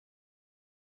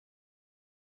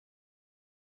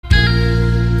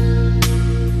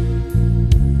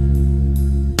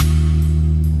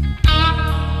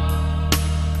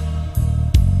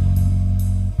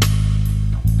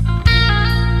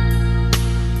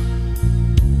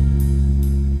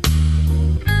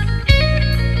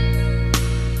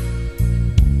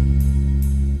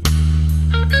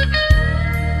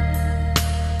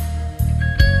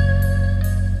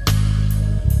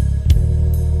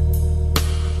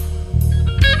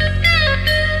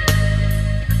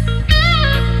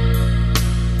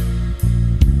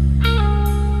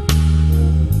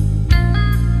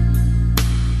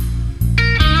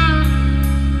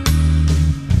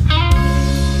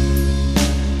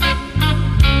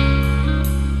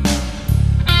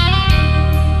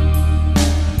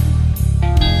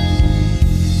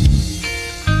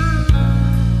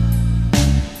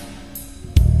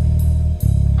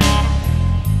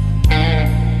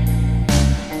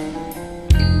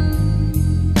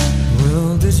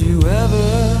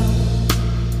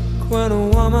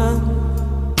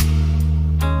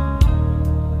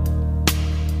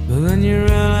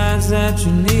that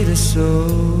you need it so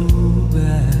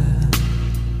bad.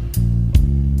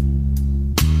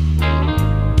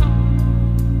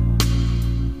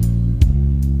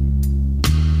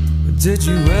 But did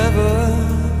you ever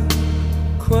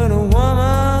quit a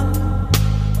woman?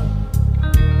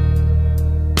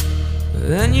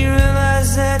 Then you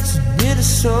realize that you need it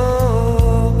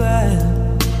so bad.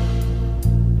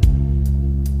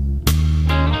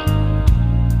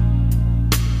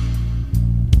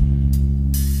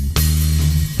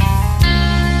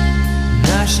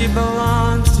 Now she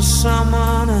belongs to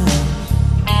someone else,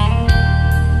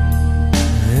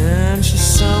 and she's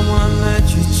someone that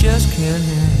you just can't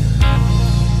have.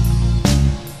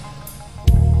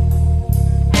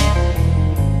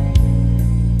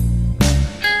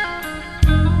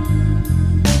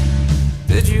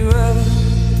 Did you ever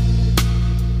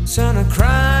turn a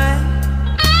cry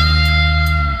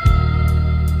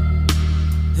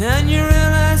and you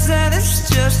realize that it's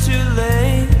just too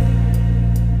late?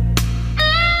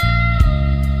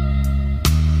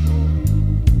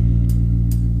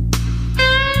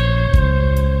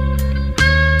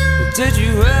 Did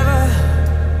you ever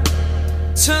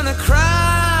turn a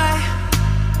cry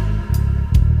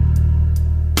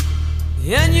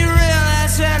and you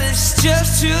realize that it's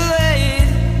just too late?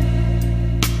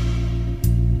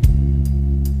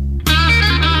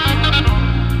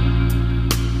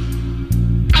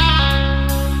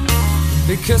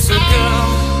 Because a girl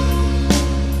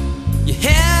you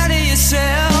had to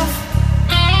yourself,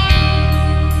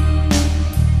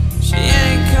 she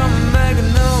ain't coming back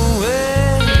no way.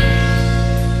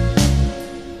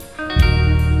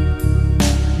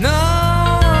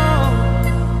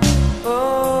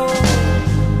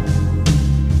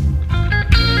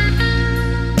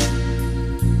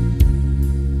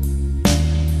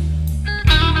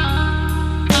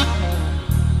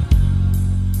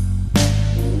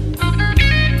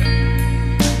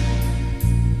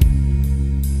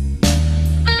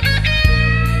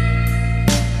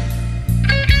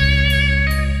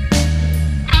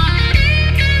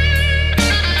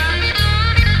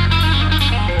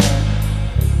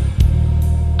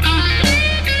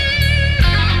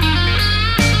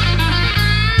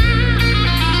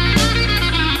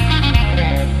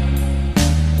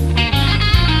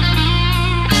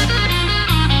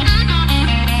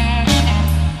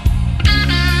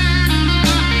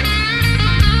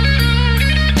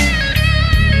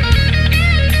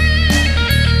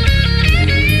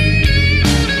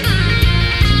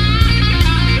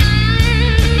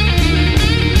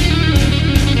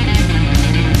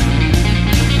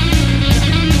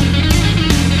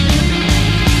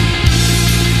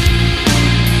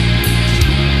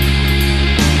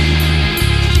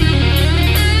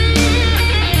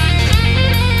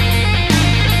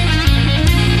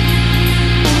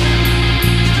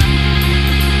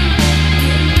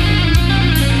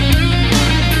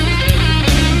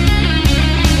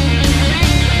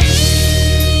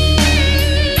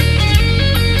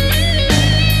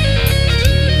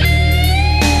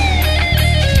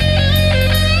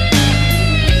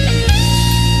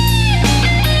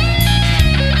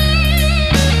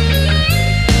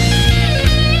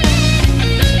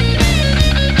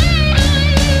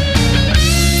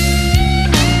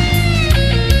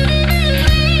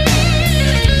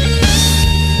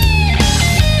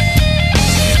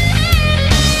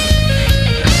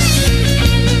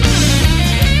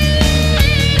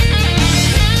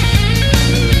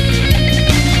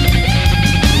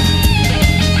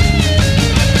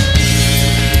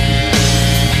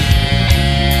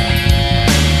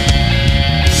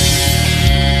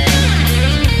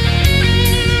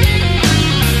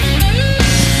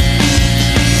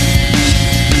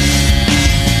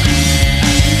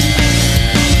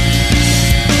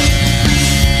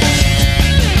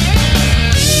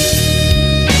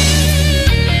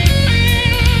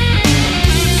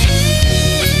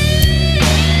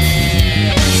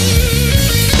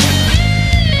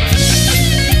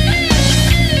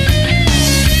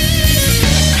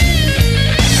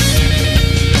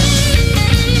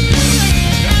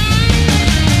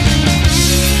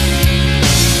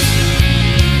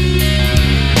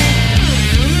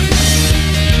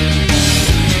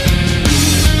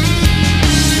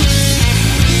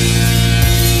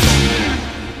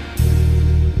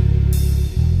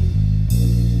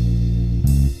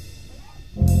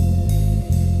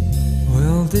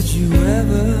 Did you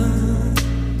ever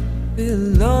feel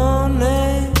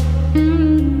lonely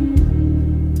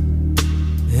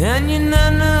and you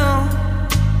not know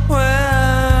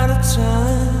where to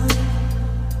turn?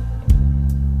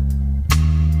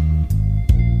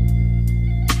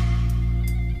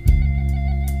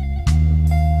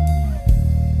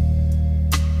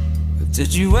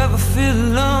 Did you ever feel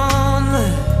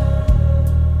lonely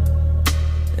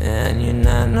and you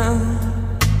not know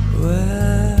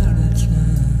where to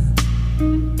turn?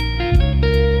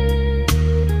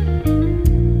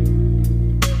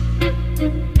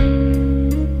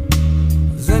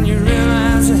 Then you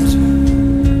realize that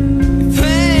you're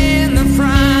paying the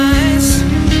price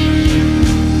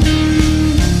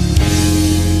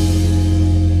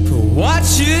for what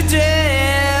you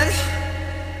did,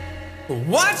 for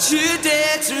what you did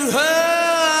to her.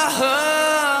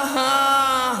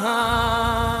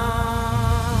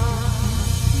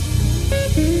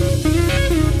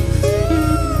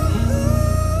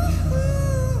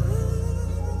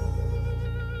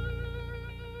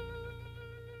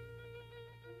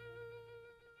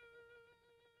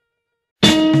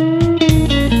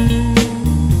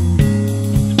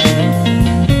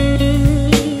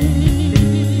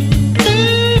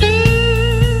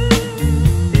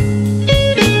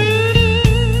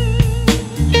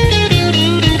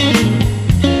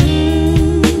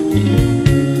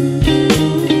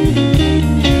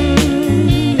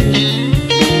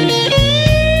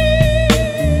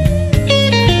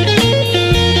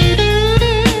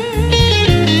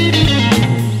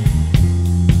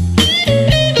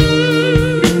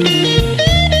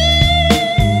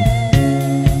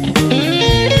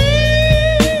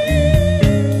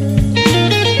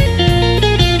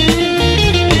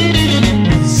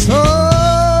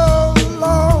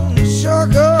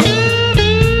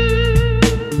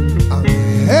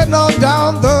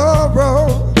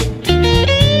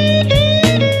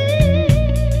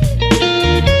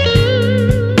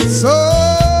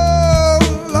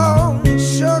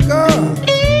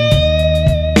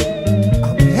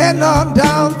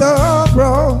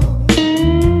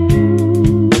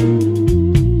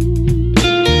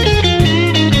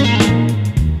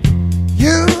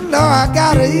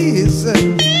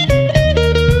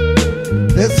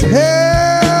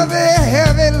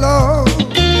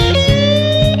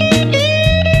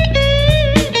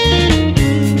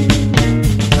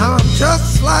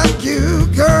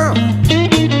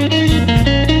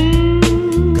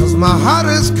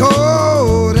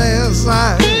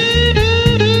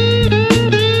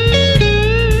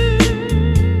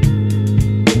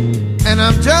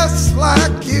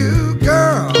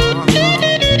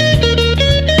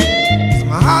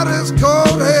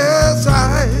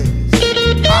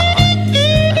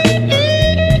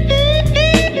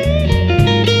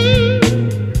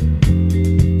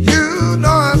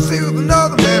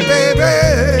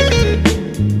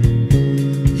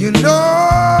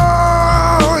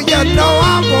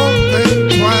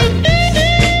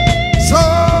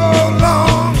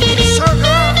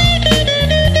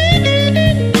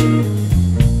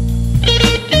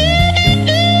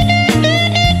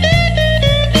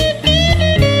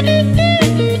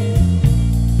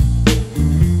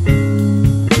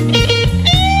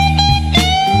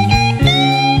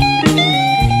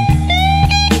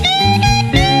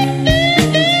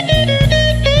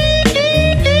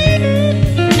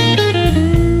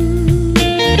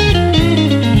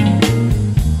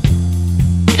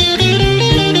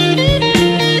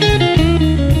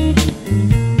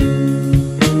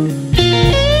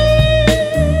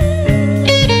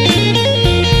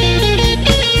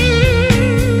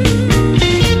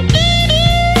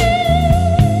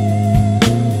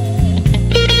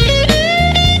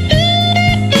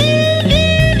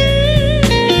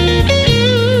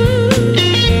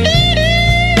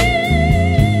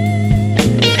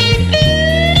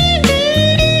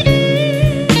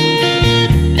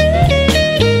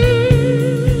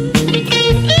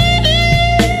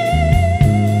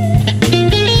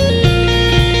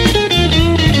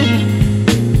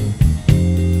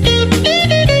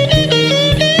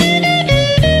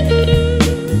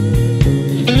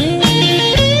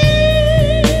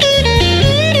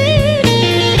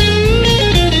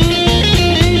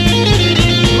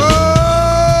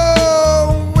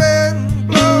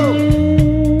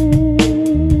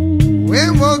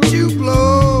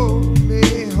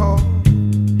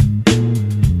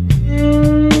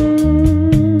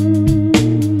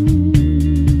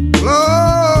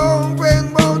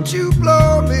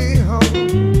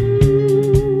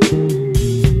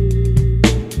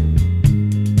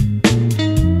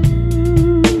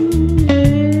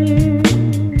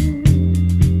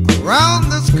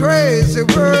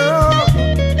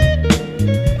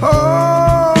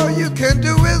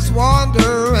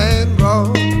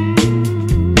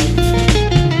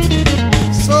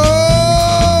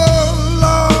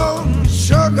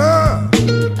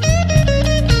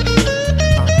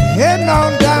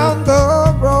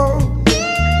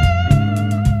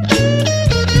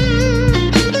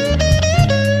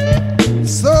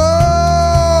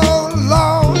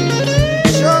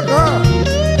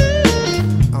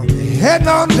 heading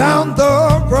on down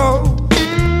the road.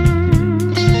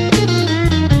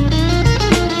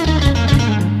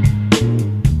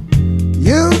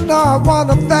 You know I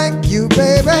wanna thank you,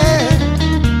 baby,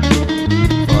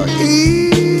 for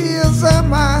easing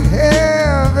my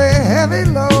heavy, heavy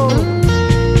load.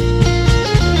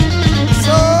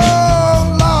 So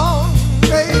long,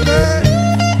 baby.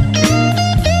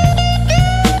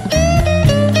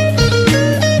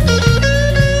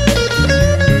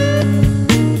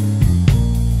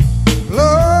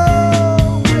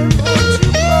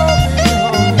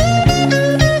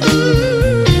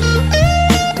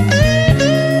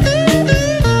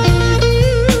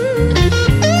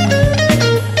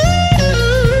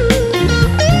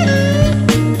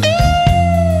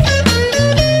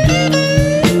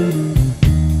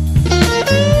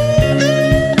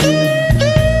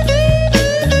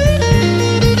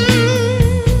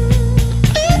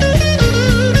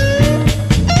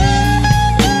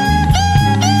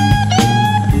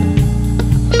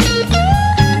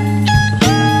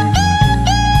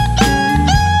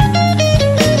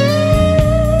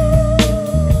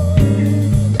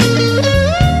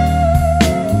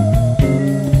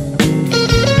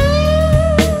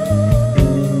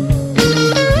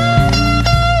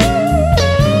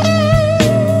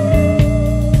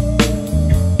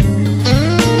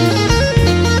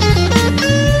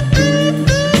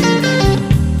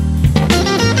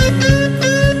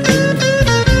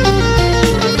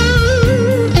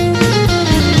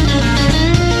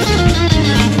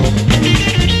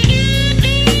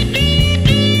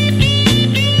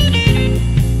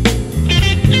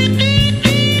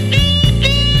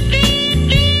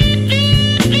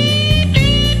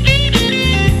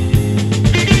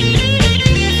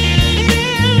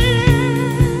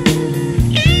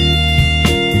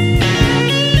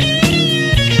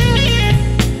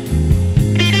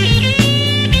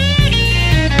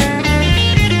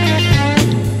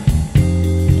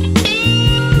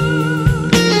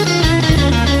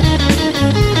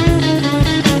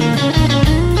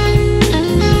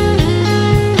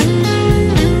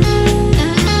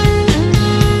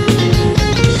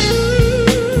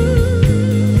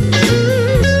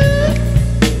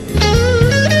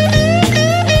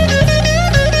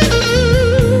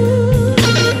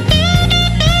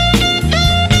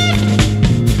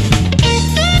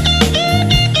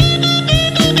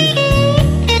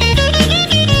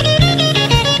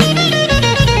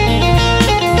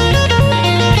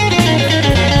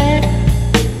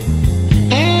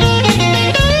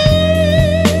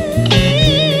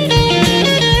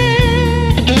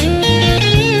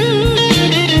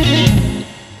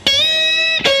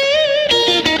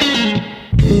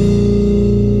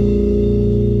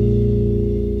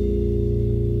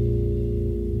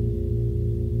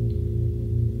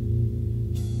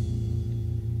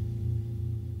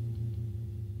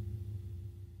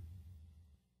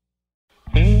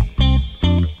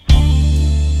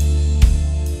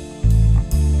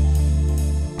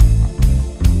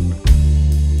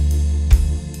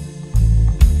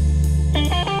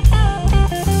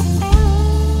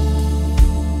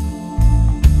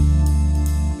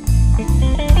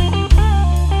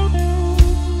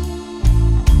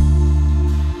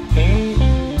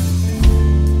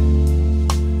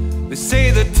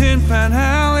 Tin-Pan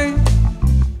Alley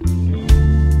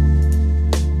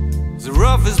is the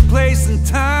roughest place in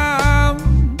town.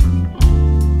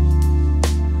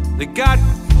 They got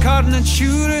cutting and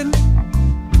shooting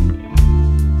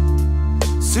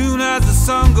soon as the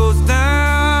sun goes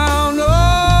down.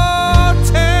 Oh,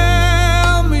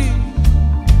 tell me,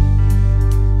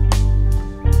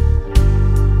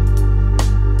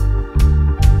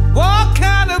 what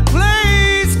kind of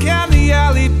place can the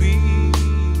alley be?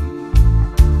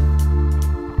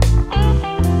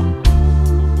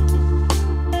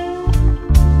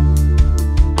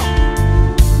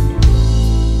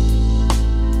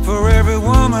 For every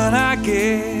woman I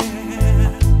get,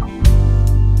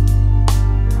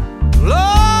 Lord,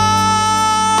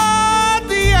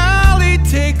 the alley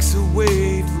takes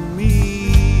away from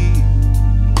me.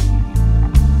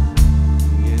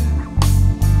 Yeah.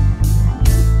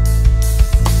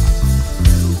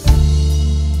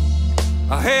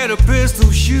 I had a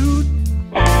pistol shoot,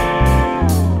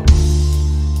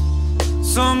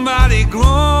 somebody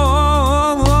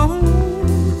grown,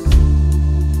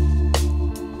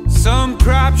 some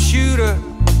crap shooter,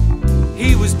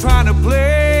 he was trying to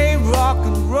play rock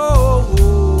and roll.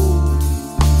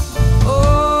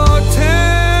 Oh,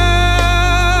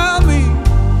 tell me,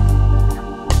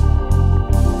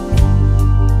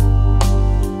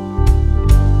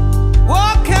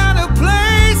 what kind of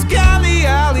place can the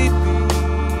alley be?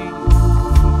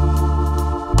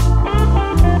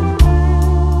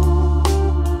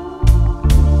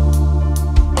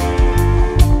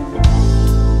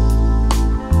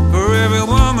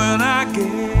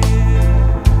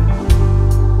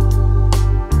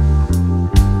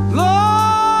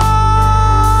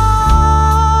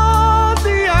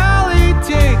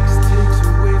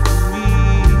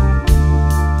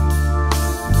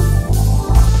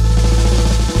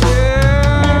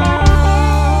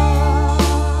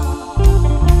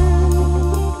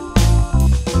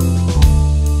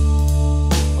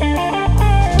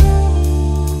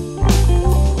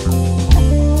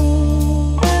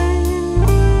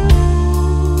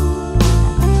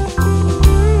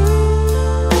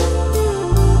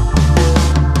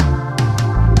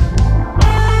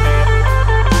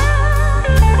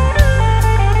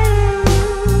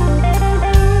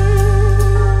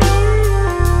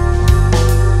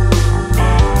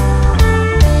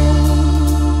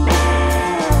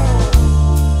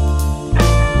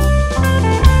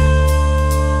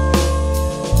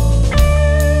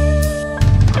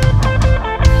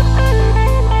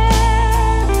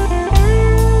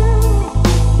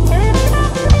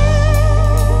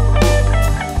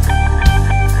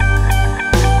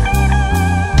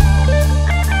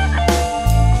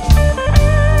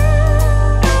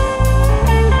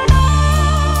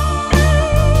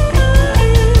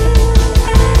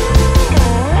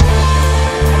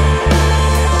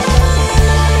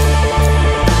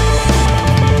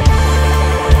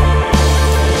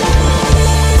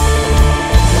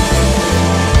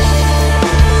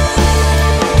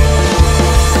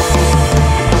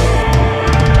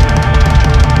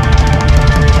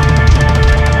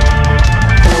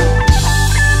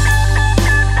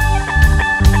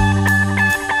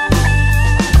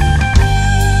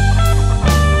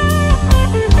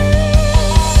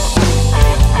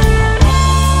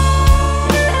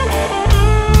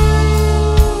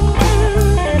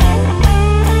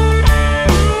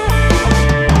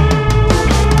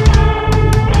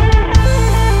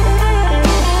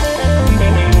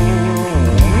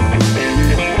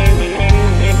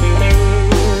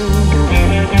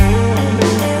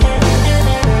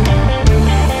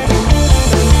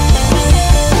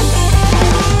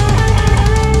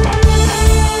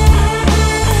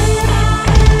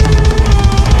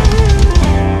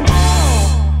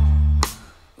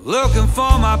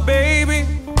 my baby,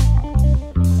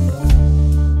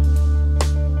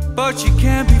 but she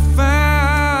can't be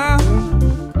found.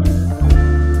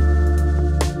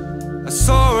 I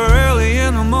saw her early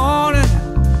in the morning.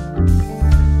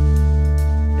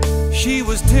 She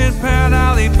was 10-pound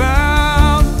alley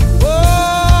bound.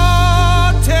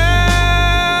 Oh,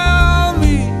 tell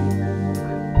me,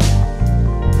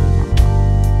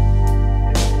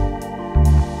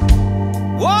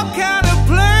 what kind of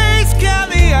place can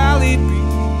the alley be?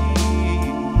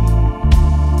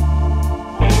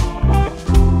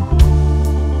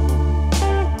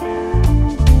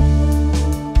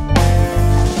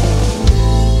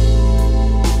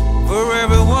 For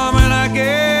every woman I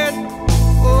get,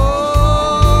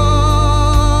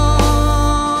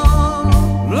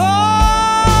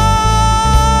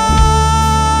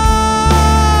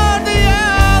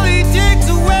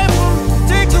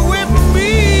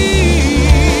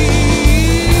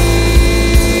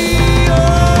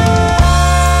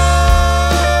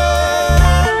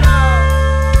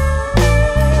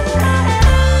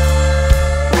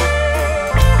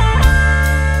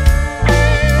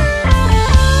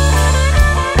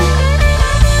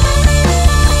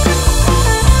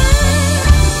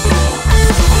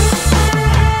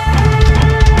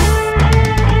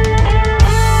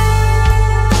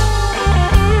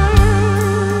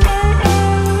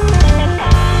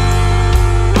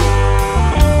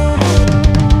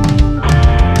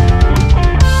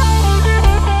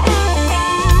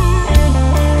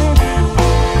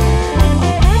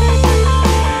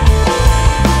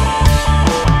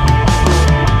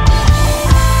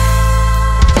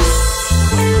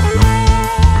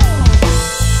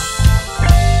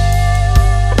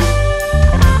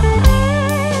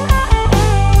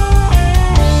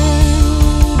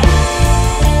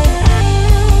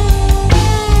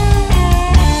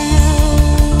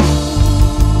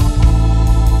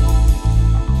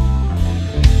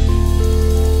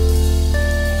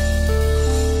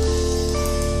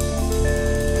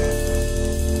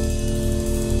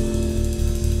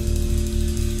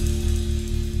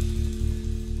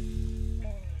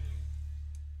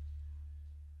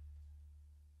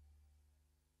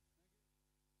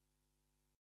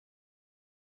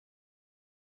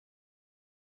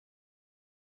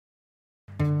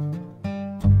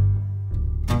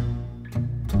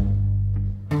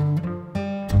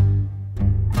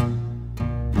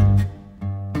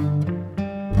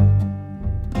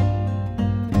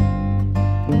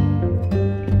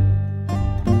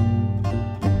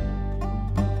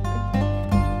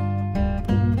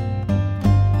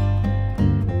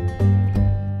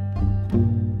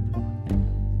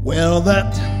 Well,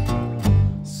 that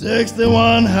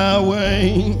 61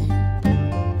 highway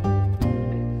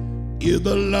is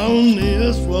the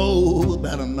loneliest road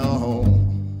that I know.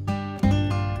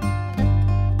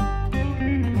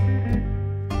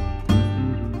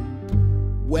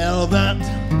 Well, that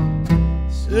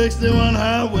 61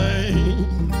 highway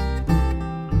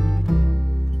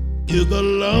is the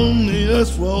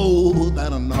loneliest road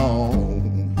that I know.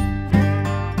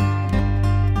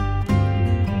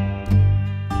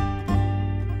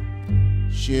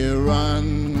 She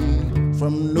run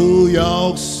from New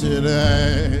York City,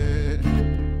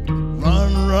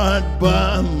 run right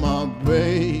by my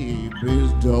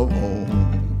baby's door.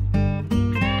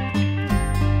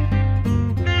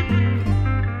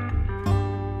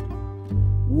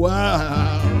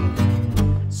 Wow,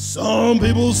 some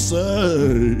people say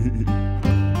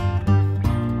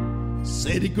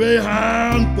the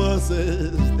Greyhound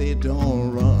buses, they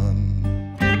don't run.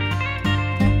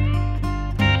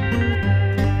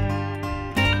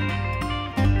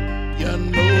 You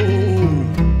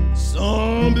know,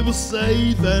 some people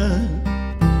say that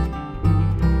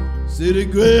city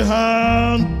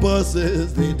Greyhound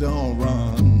buses, they don't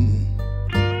run.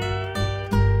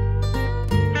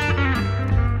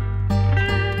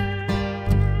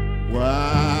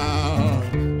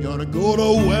 Go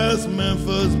to West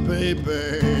Memphis,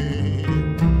 baby.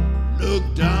 Look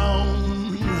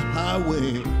down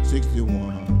Highway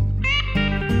 61.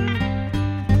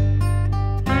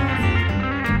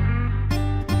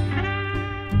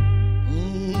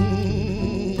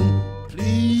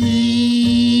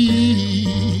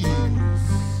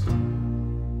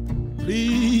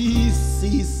 Please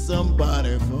see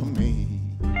somebody for me.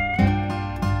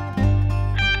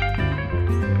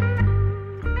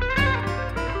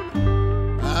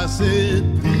 I said,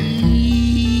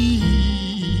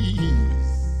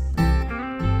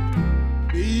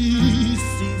 please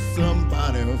see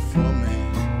somebody for me.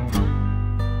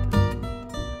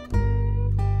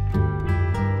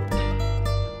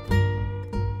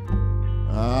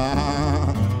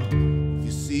 If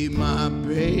you see my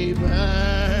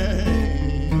baby,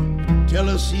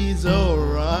 Well, she's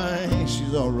alright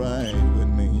with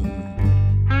me.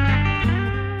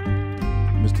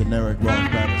 Mr. Derek Ross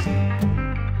Patterson.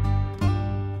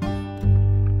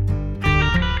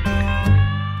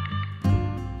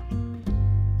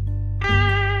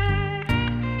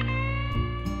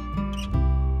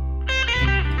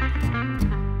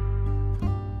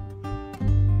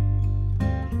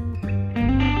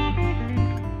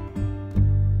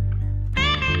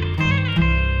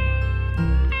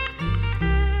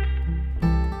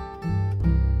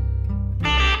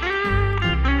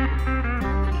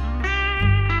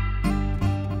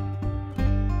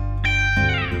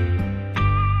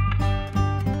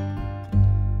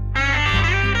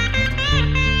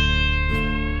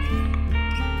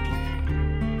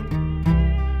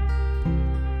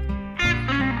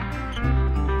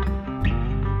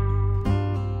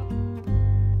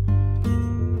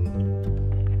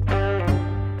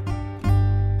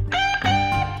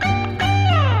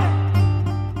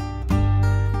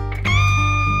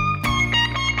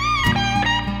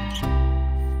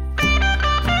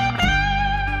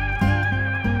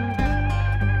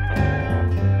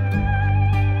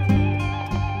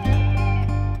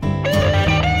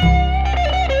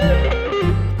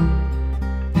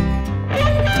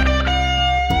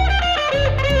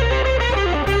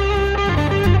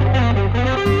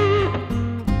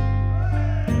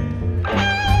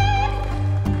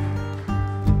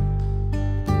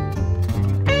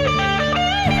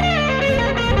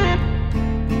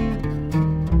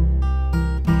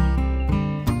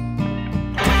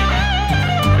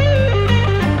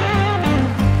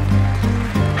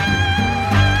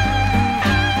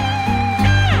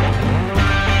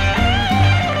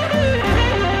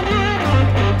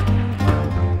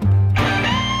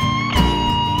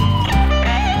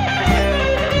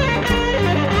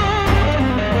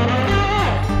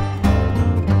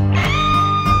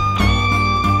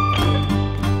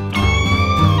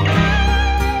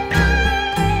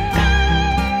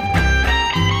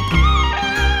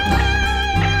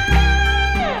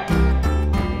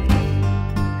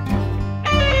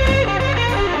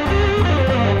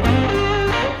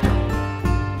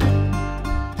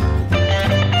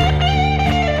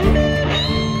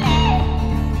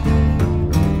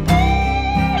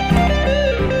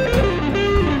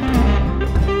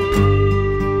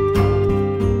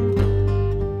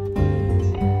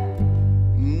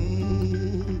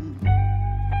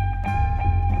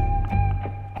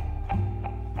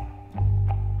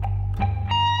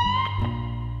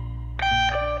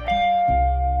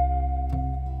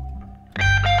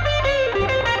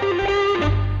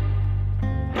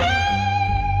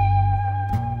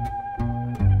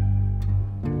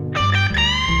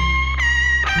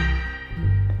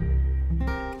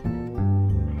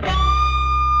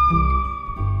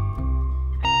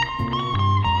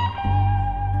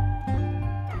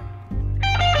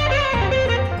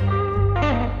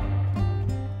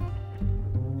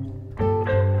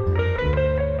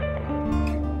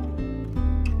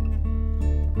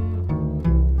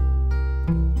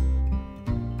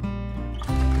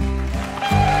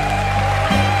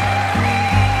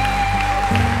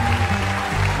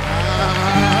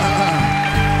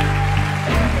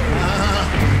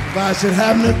 I should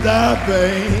happen to die,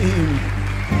 babe.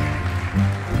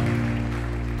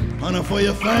 Honey, for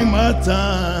you think my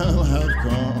time have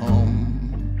come.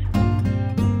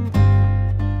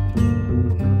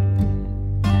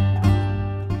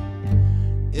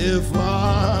 If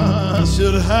I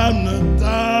should happen to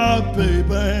die,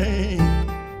 baby,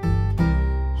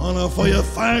 honey, for you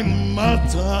think my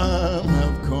time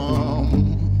have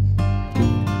come.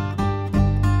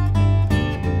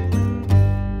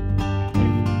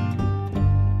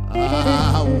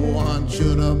 I want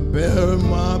you to bury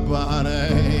my body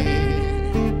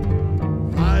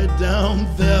right down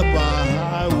there by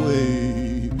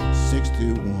Highway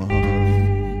 61.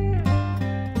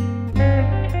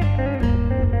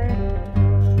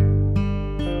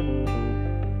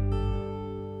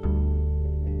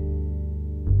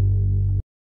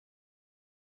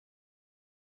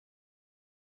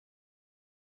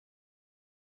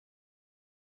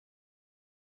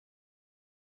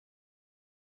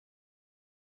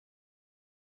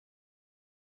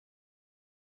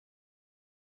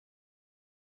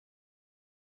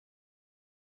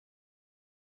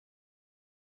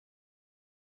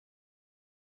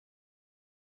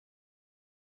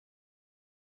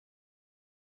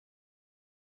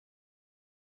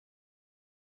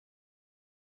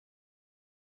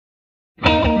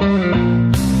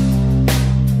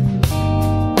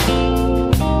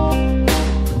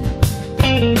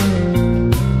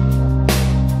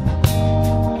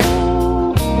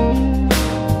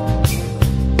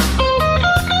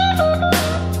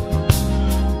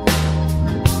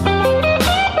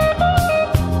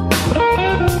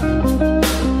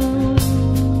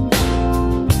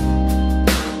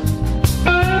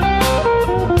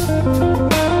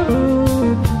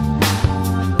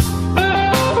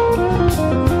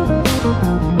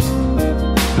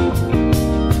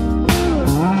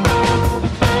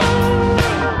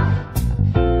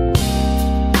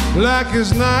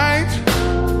 darkest night,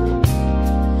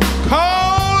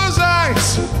 cold as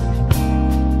ice.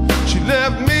 She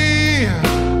left me.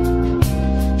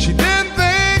 She didn't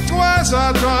think twice.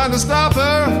 I tried to stop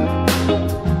her.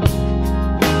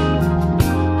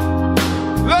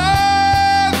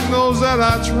 Lord knows that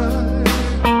I tried.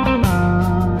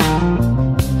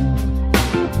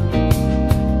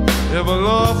 If a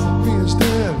love for me is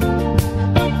dead,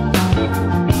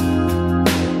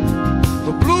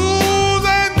 the blues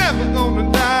ain't never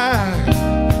gonna die.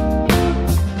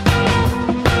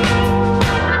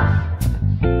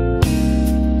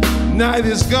 Night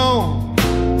is gone,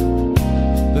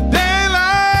 the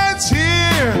daylight's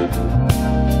here.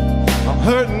 I'm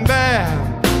hurting bad,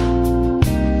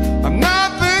 I'm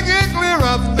not thinking clear.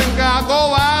 I think I'll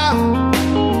go out,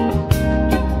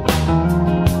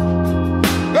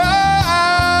 go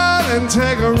out and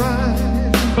take a ride.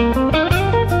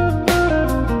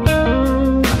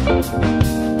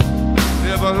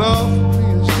 If a love for me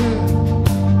is dead,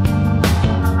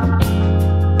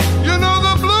 you know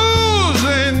the blues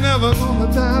ain't never gonna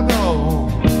die, no.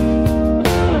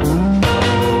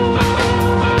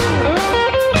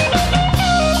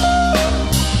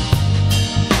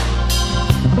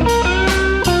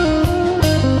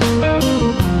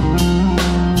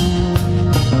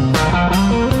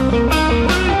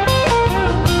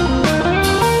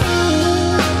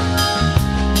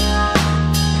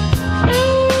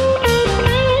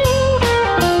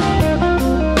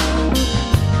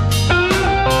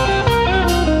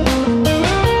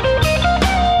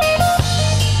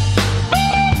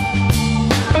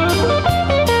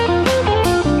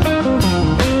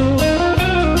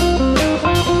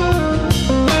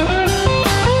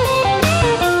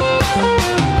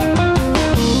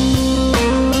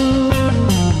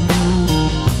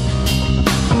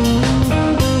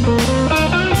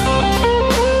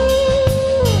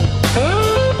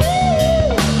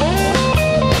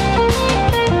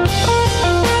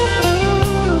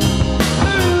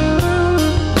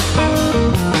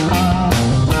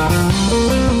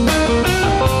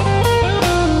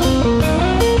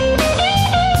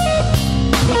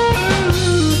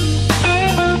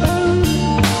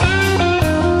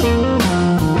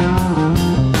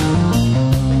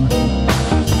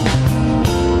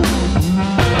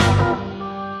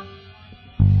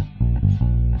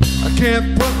 Can't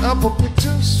put up her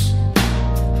pictures,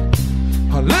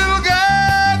 her little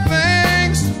girl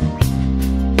things.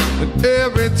 And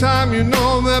every time you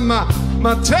know that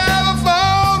my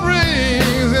telephone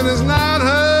rings and it's not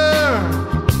her,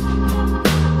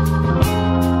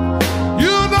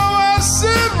 you know I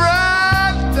sit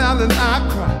right down and I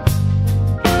cry.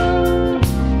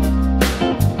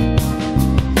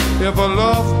 If a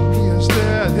love for me is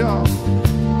dead, y'all,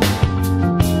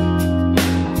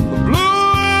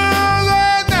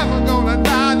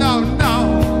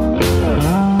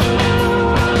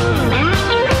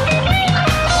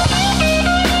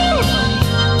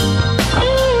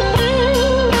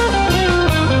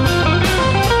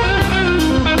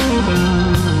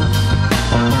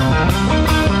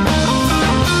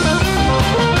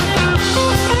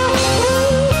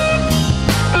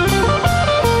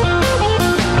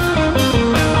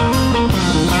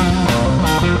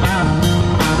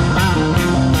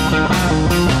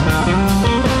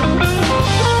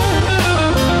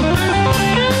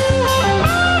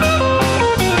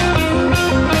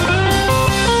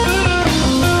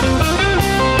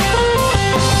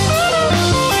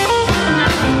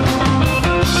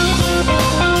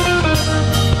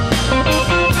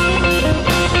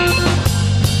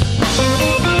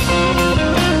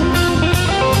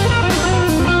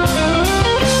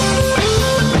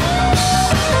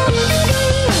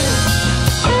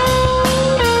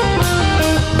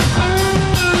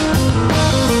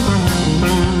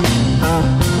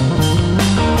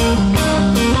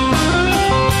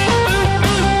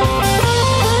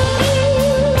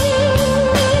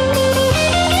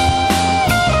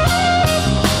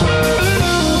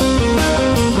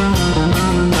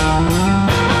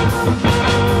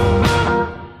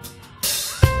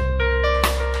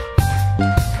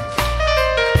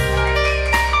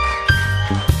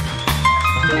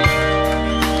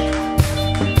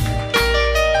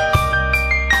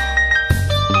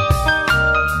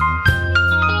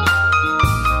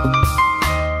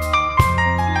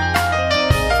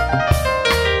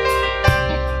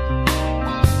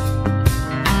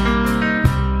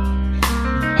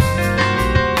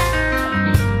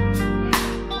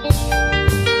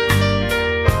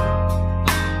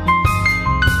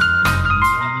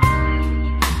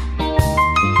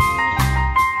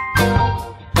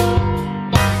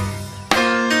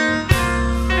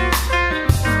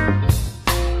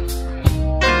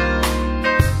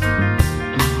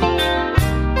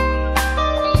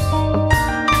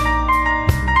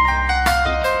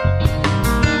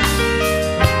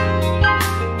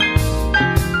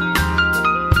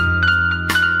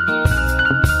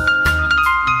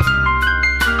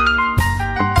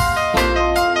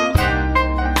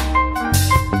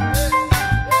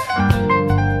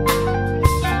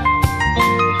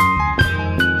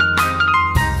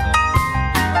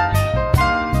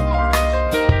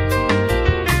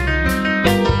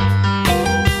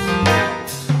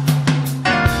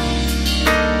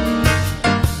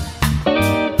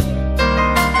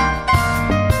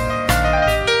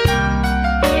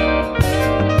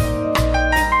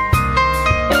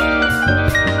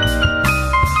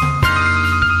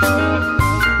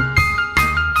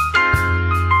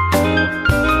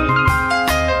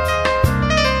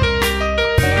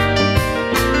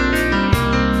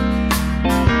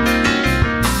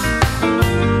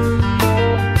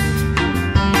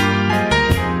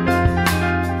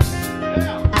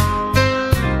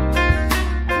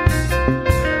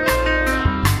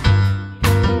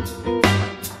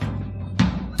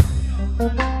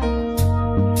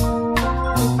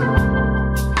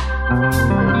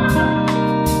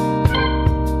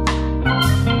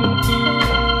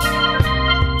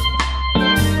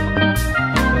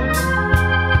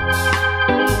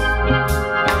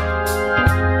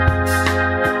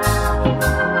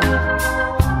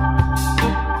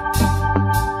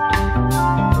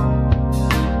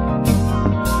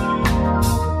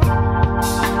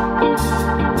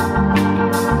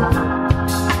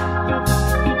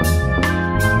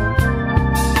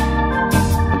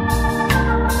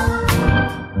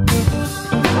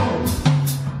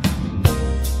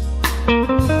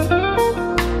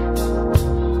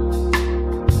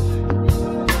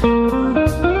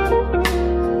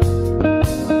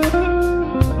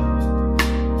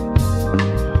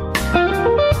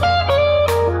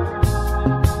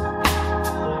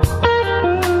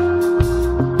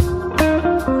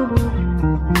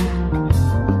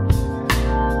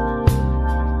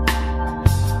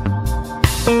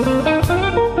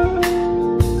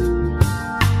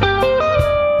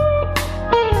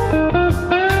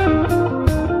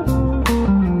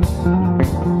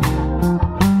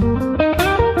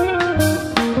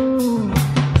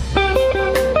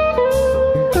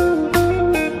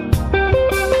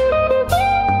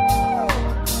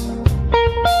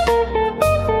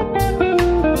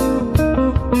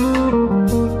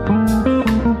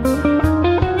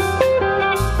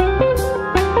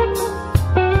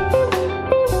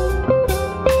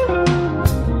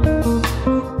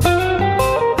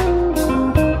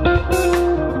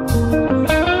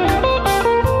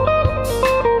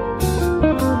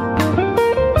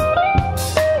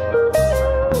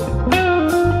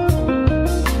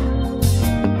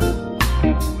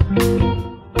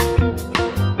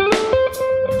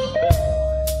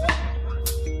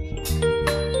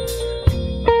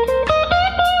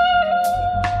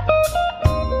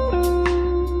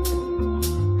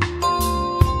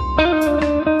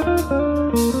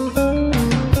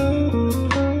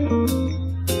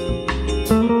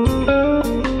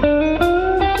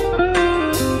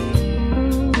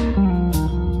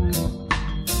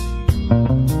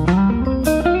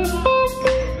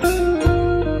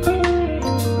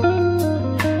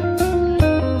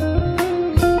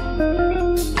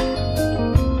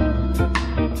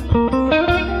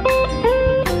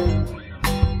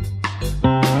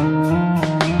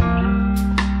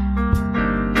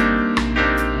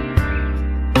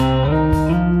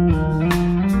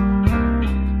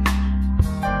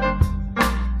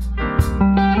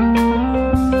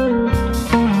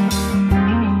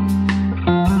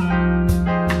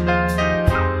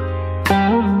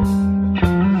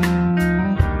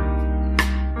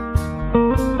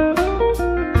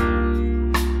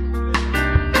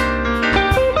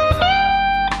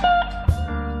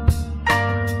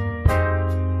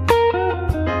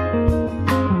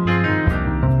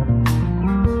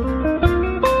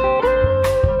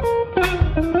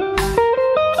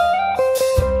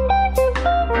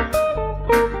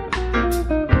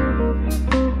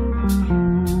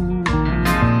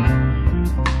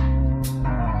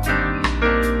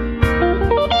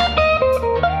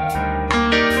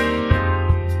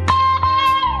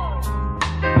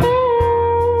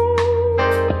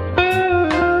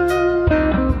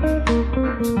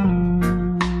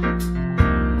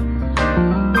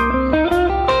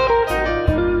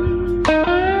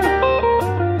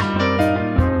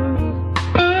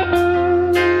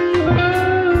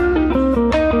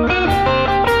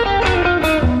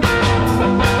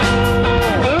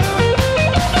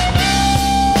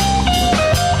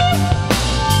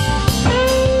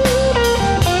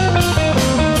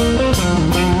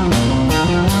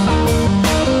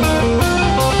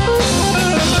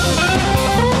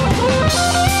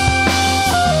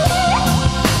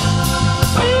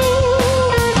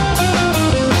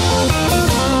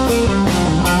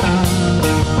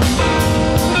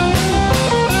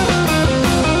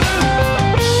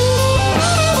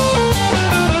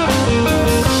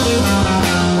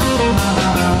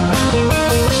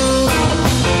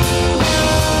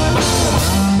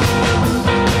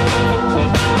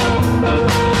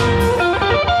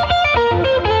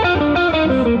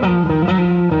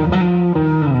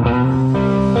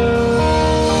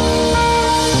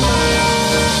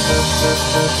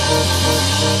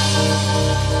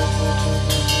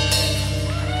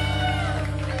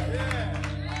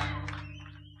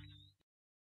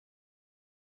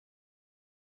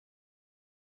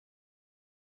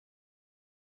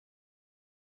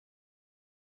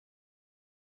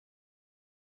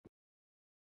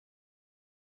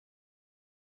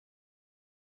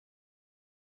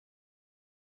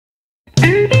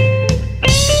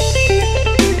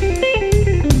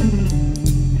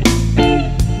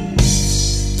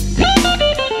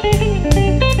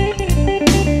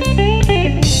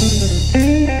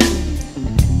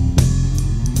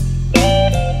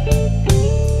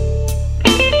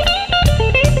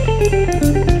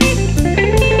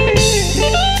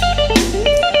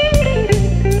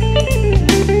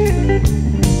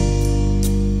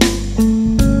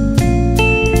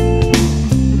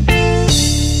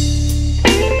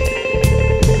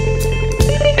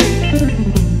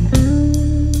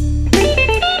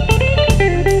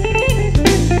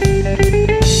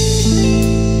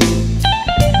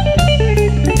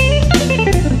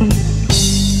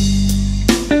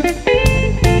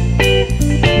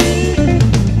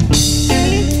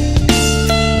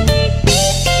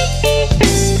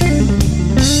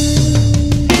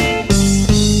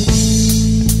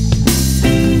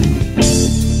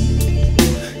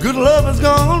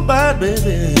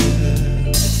 baby,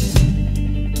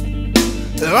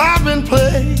 that I've been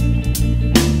played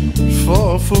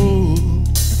for a fool.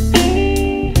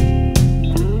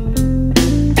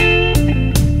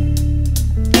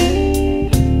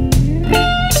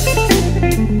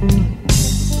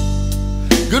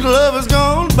 Good love is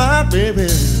gone by, baby.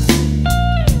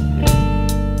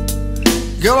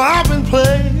 Girl, I've been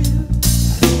played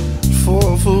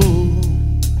for a fool.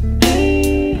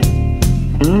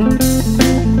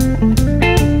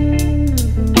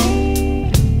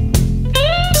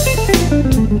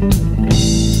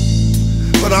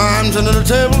 But I'm turning the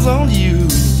tables on you.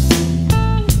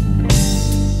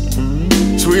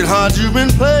 Sweetheart, you've been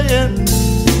playing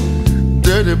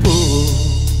dirty pool.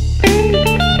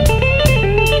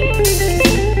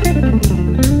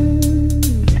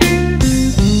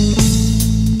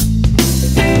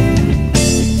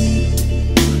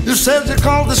 You said you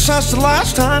called the shots the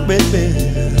last time, baby,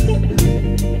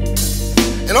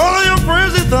 and all of your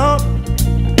friends, they thought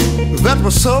that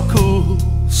was so cool,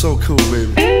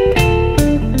 baby.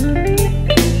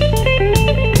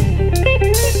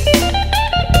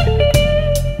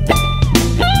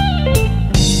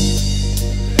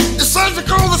 You said you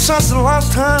called the shots the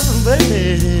last time,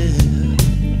 baby,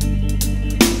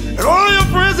 and all of your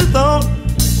friends, they thought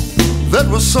that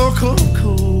was so cool.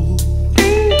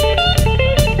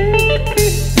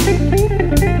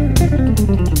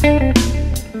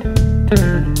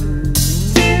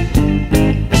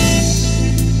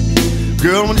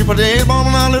 Girl, when you put the A-bomb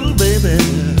on our little baby,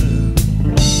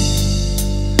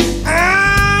 I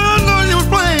know you was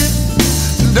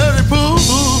playing dirty pool.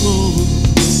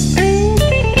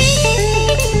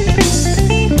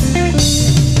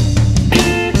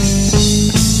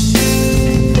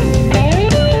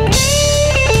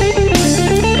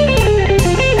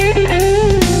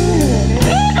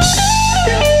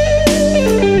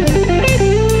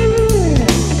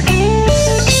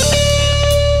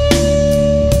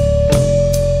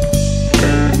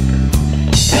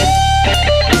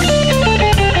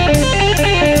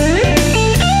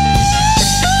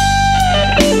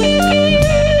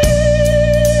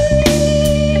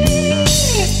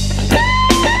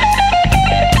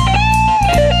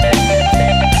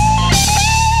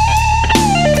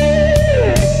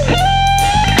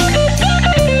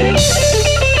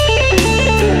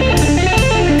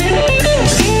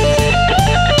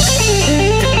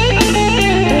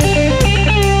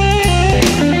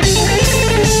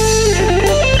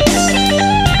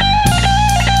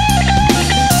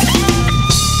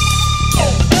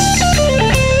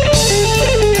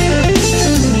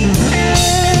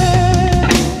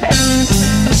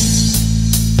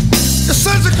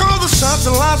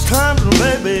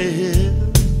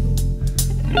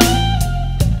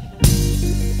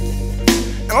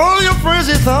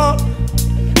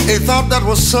 That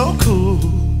was so cool.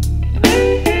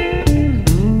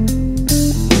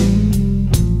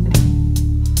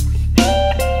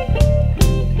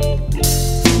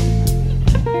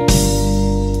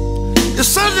 You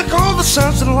said you called the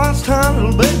shots the last time,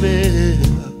 little baby,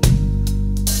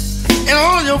 and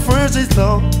all your friends, they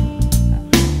thought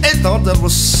that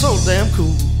was so damn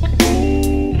cool.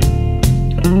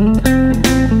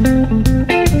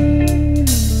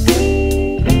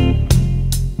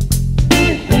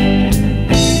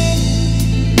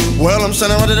 Well, I'm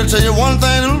standing ready to tell you one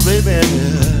thing, little baby.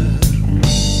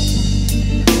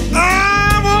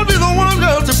 I won't be the one,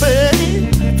 girl, to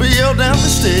pay for your damn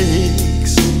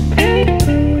mistakes.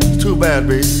 It's too bad,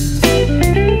 baby.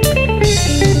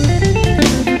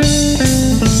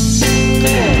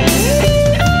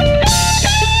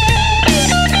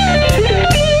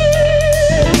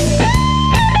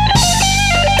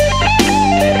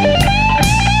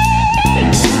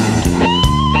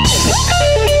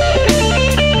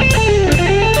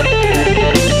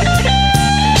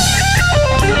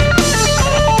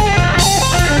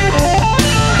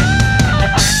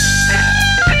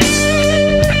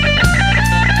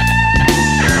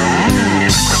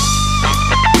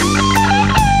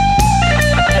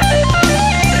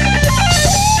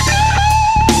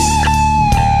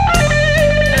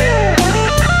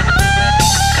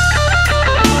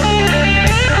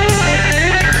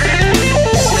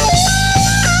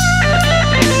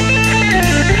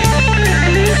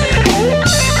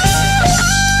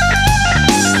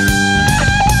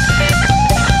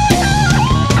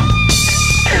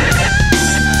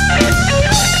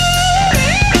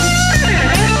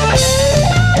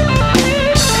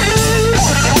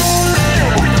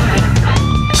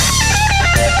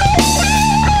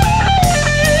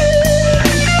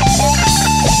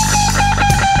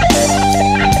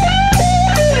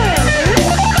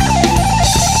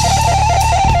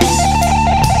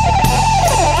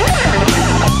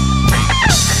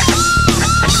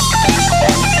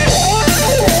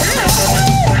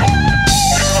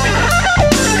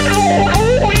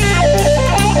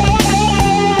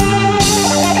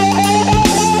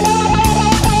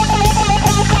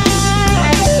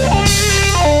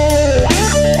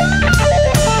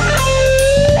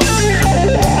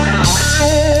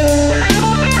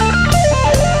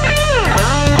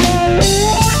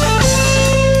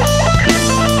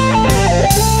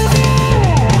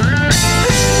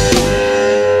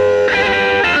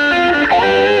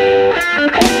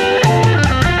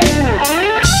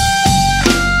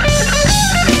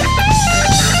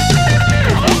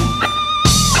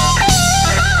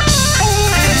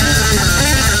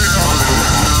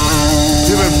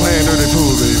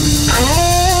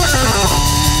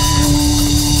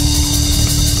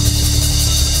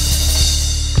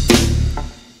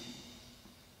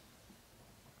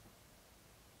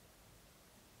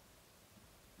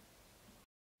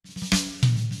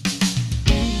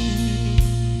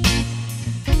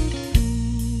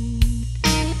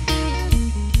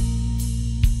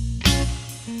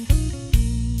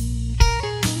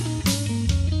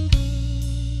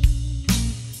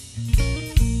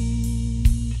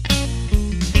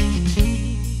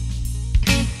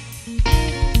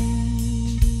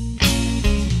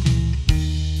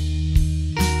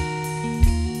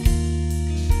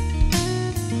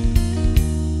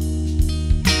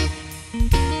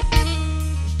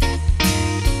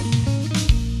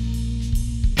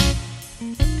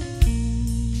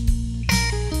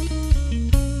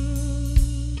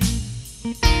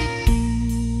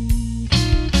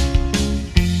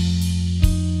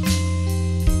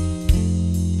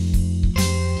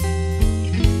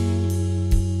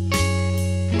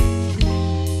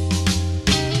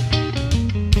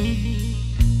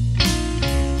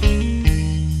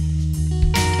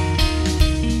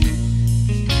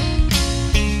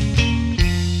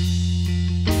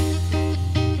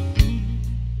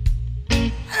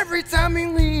 Every time you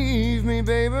leave me,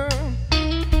 baby.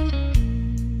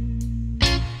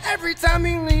 Every time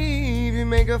you leave, you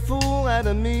make a fool out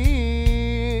of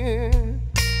me.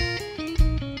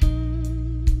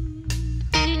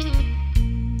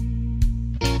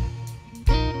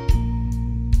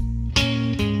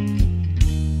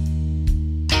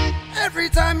 Every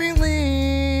time you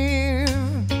leave,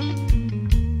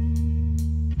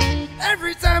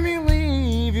 every time you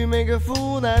leave, you make a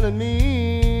fool out of me.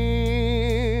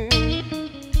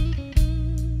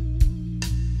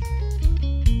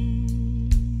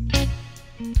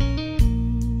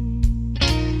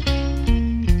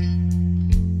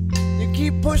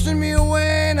 Pushing me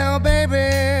away now, baby.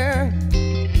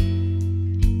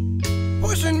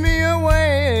 Pushing me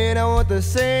away, don't want to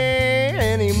say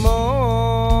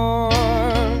anymore.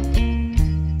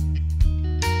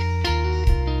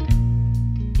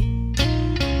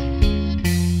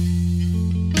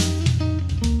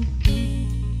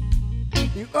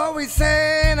 You always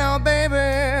say now,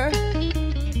 baby.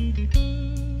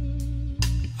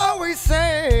 Always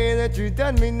say that you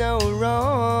done me no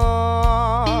wrong.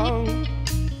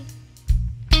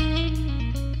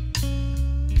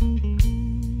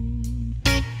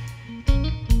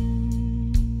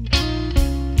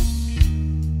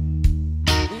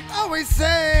 Always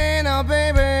say now,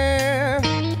 baby.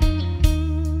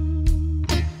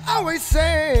 Always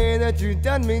say that you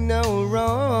done me no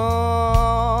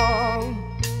wrong.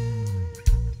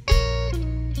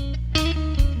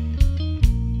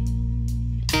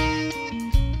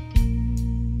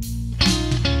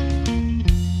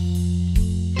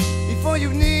 Before you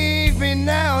leave me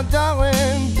now,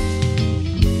 darling.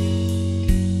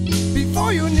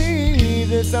 Before you leave,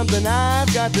 there's something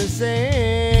I've got to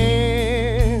say.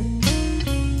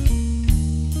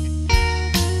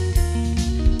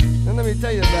 Let me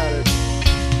tell you about it.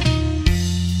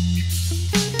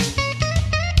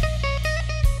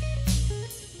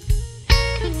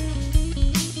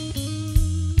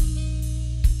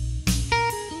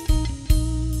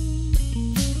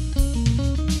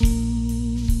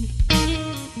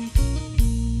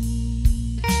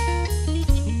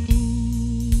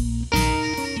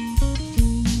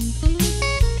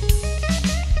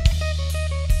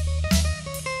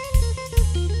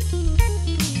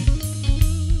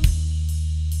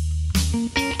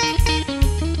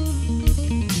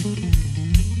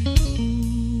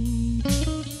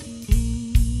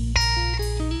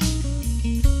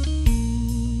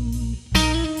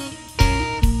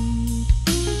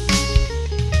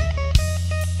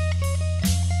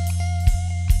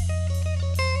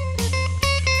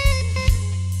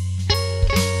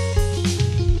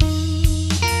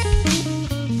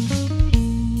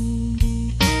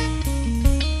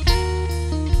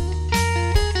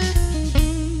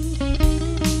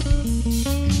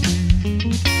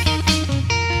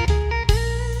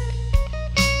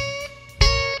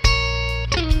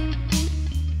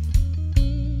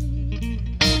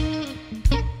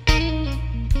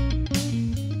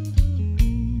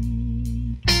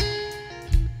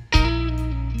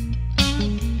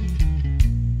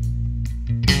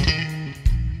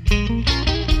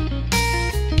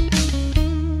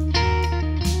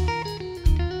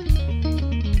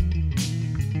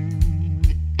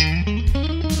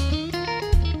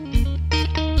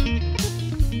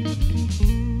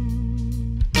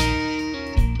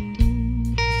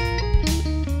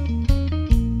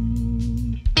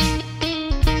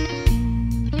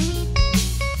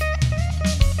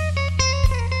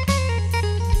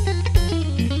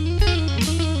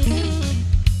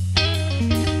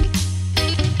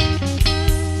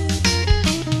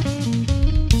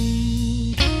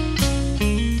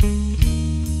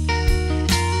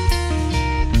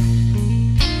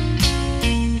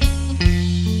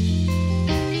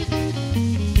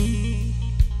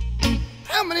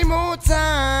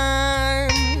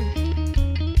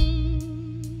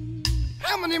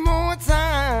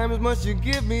 Must you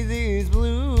give me these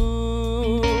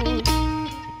blues?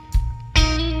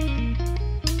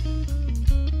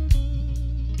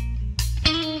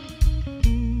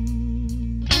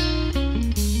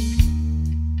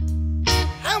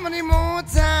 How many more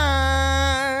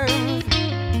times?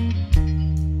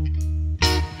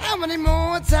 How many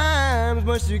more times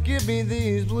must you give me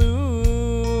these blues?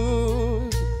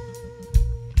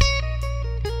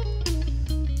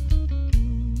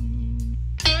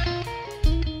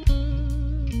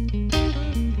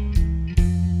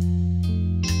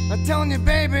 telling you,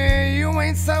 baby, you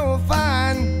ain't so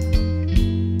fine.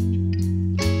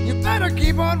 You better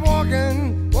keep on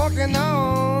walking, walking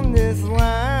on this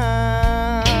line.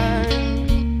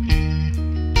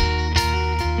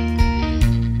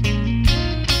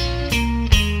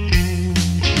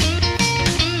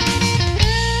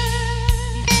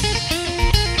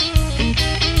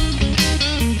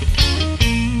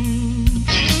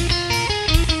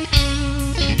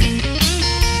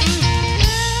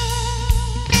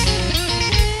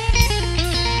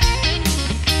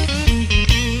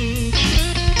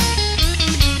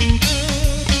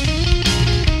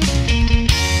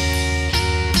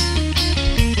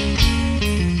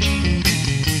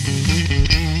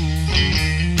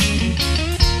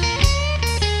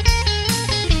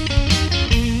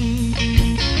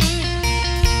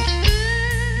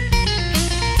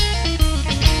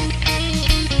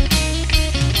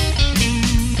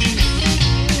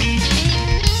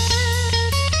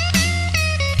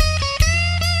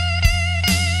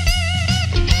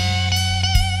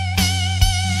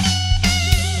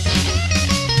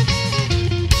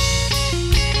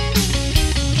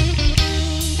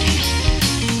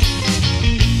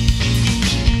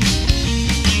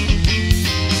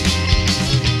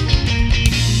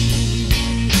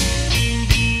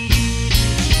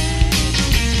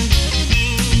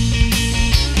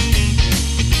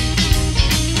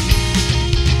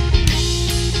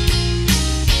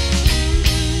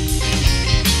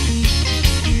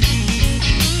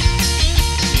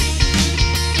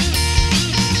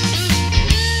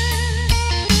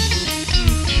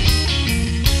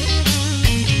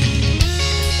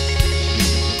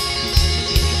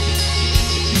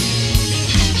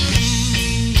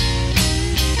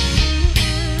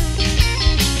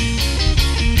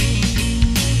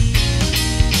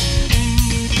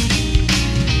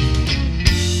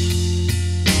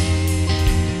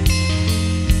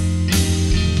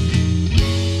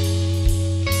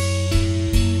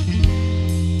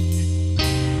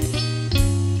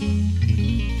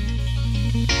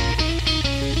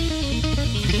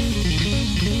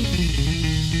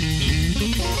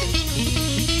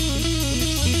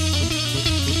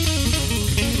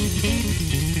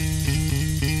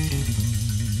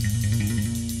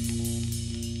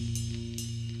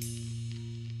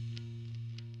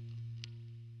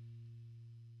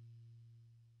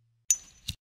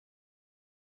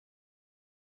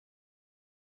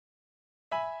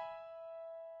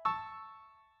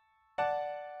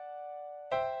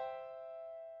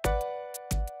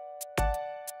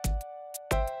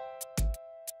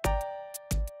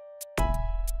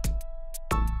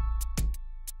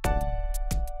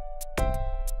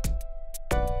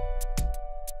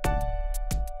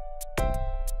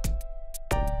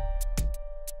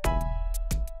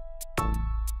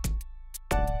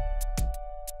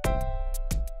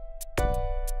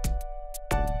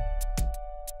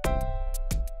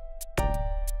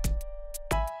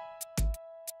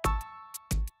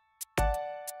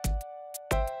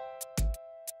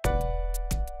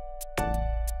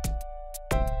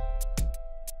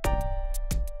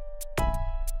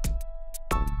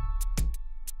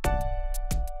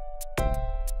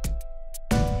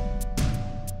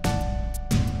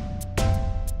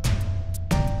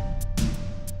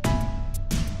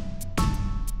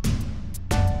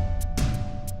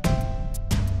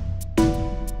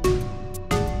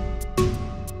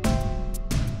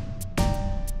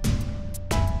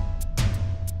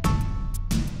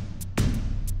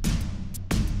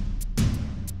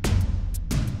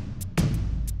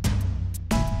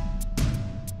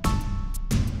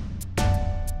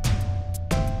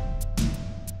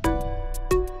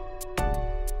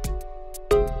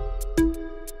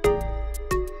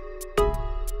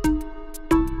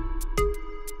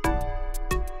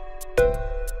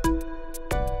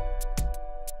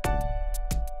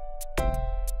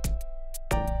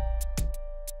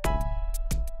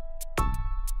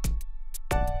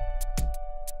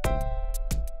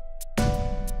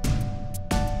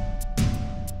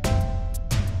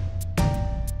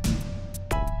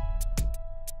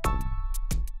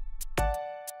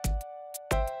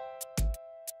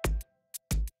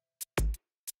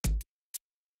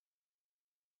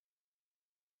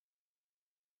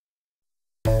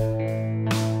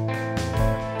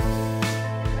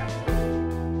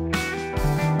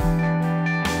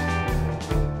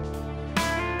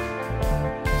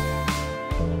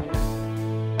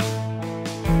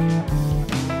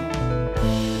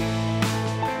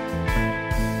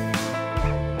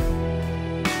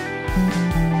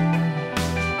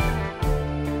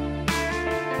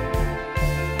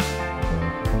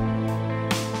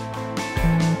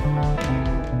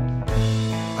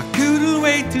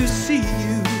 to see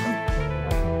you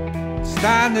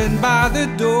standing by the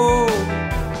door.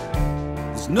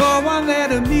 There's no one there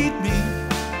to meet me,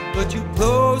 but your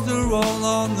clothes are all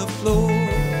on the floor.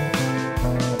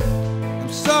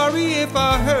 I'm sorry if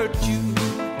I hurt you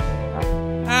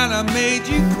and I made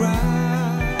you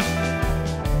cry,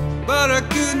 but I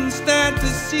couldn't stand to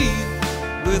see you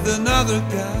with another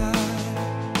guy.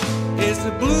 It's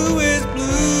the bluest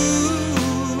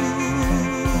blues,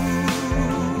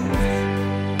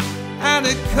 and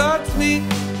it cuts me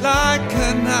like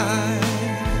a knife.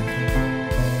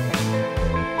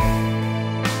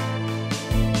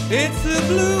 It's the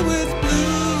bluest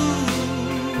blues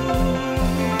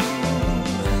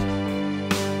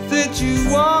since you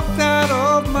walked out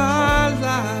of my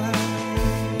life.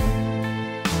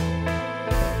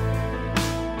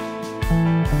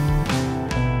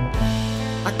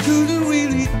 I couldn't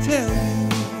really tell you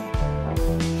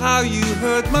how you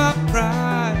hurt my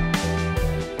pride.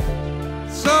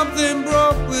 Something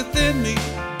broke within me,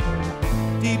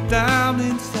 deep down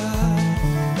inside.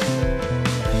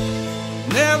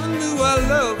 Never knew I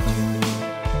loved you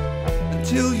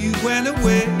until you went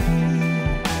away.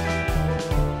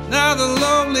 Now the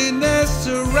loneliness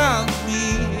surrounds me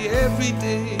every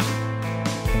day.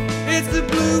 It's the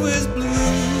bluest blues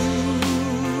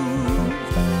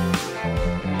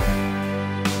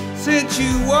since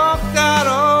you walked out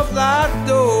of that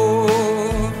door.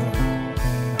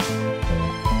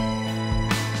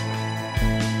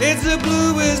 It's the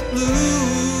bluest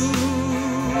blues,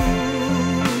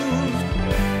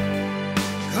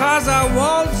 'cause I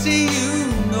won't see you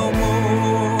no more.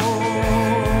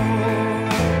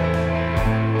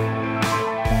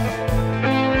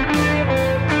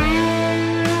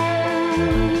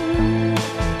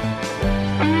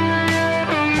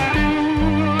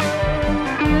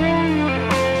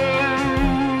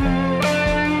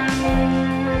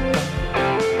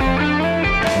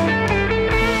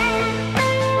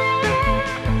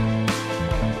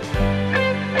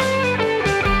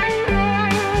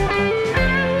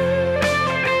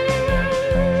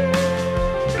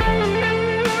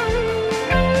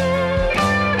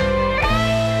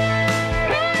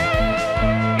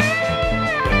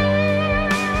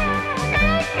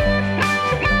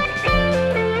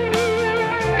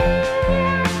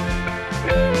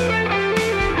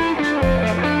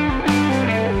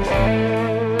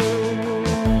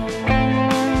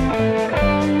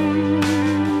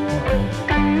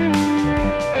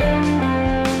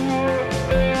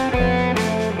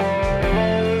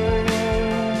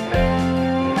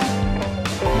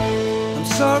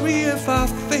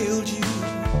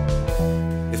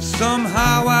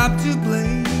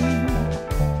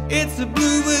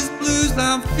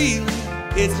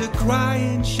 It's a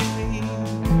crying shame.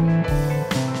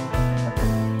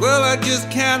 Well, I just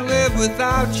can't live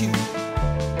without you.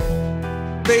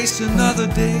 Face another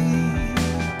day.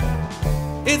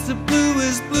 It's the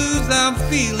bluest blues I'm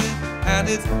feeling, and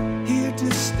it's here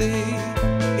to stay.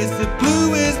 It's the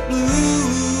bluest blues,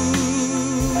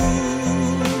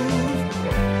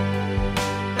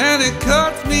 and it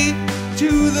cuts me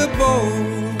to the bone.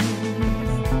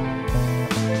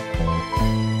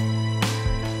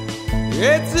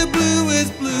 It's the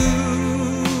bluest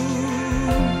blue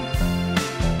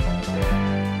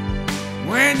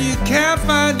when you can't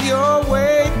find your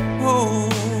way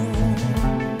home.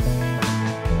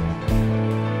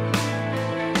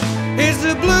 It's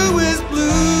the bluest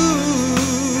blues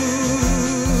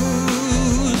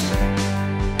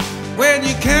when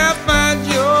you can't find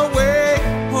your way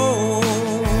home.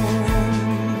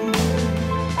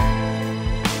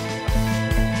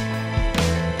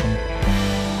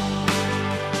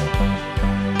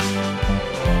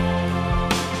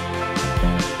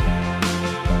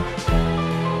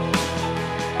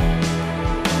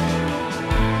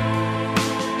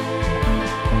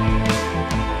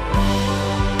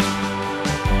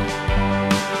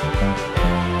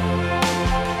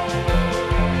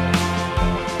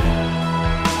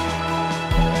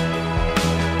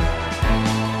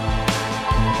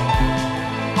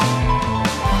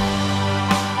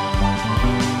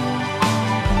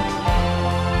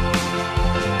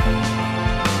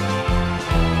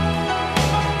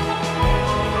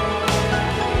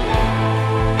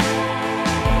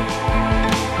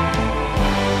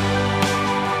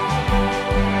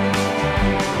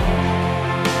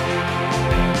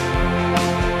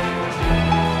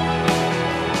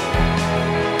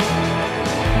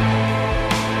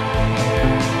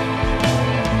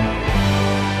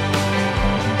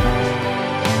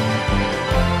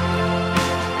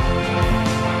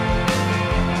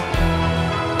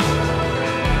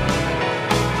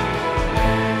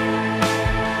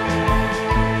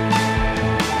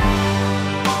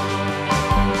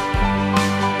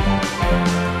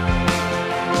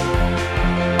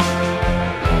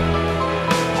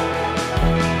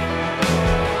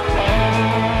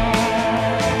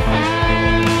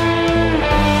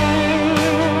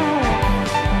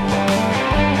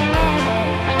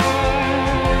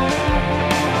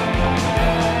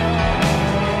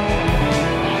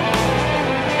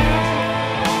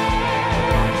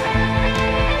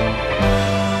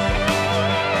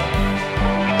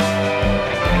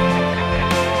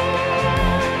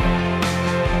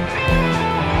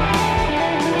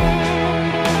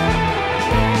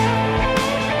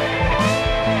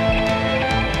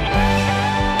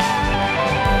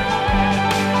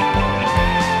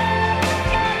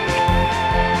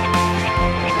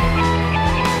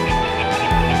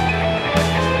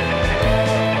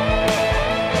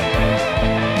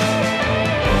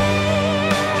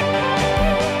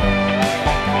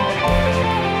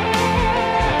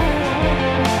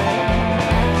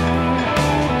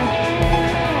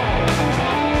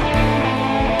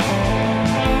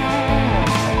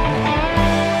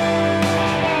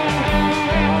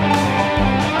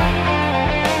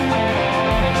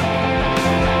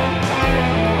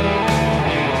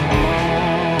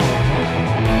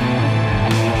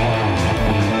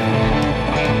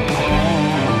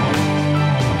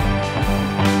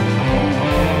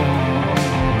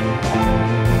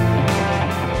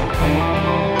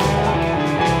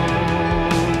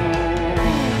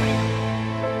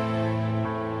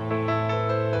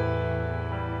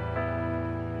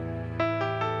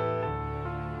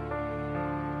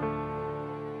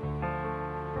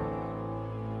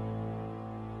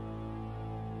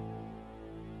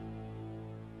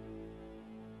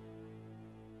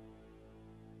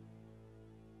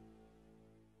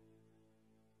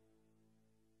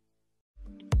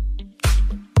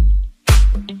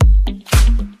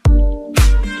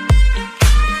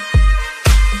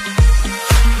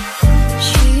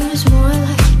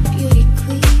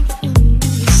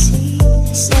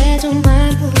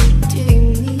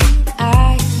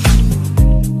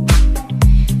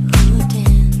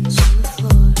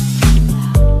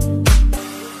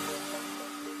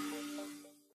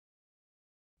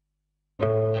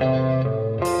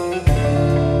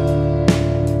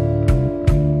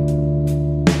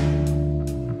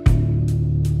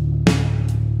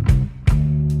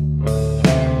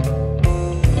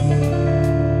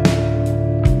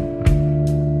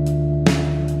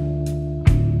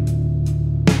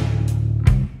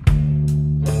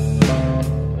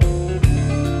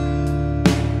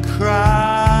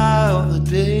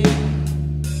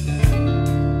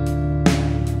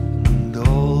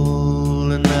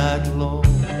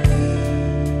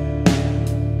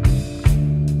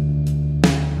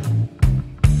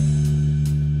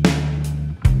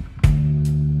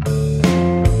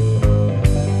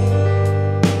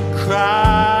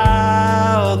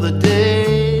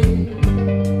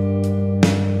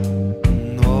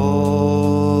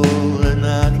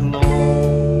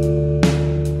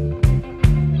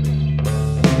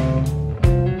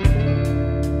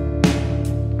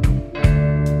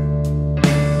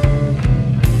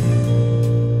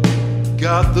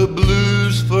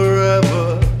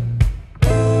 forever.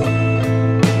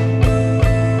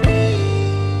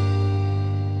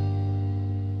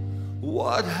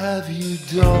 What have you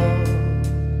done?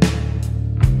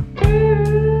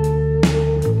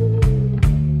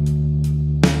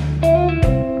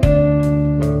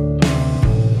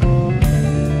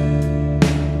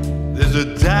 There's a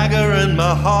dagger in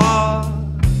my heart,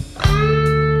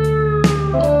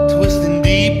 twisting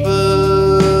deeper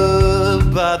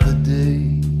by the day.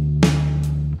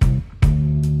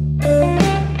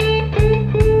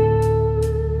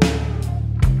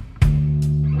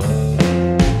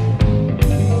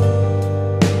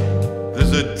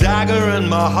 There's a dagger in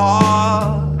my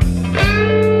heart,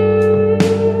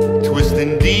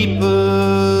 twisting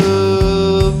deeper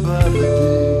by the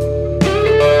day.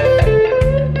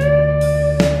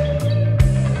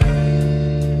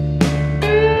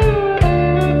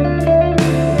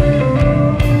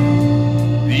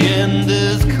 The end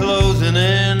is closing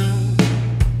in,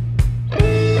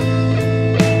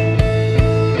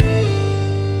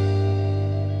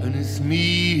 and it's me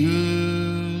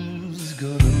who's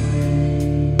gonna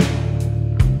win.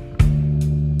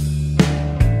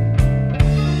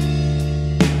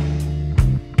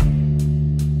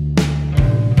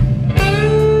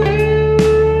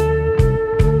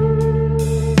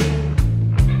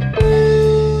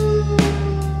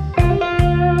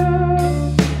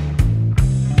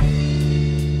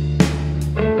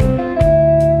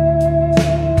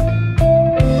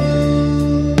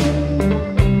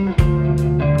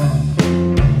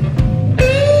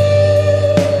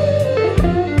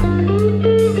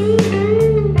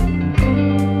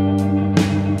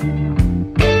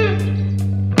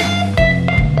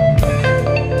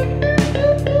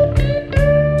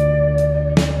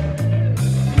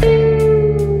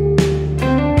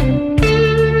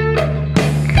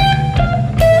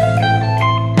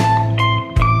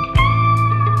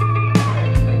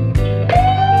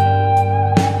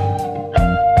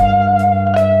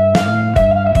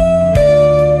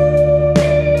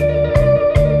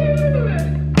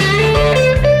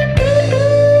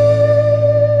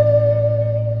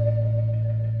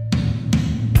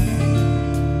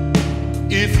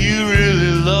 If you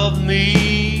really love me,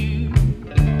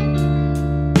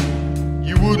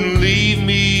 you wouldn't leave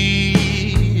me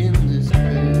in this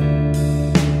bed.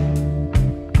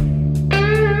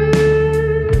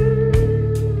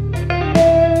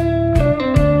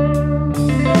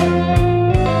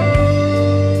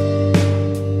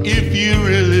 If you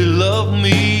really love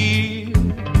me,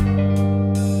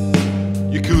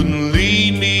 you couldn't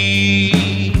leave me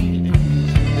in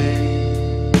this bed.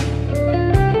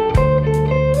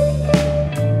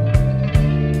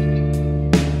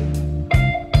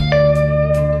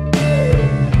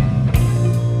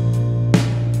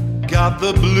 Got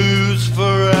the blues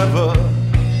forever.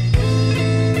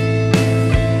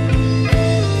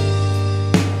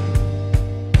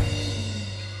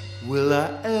 Will I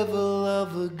ever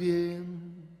love again?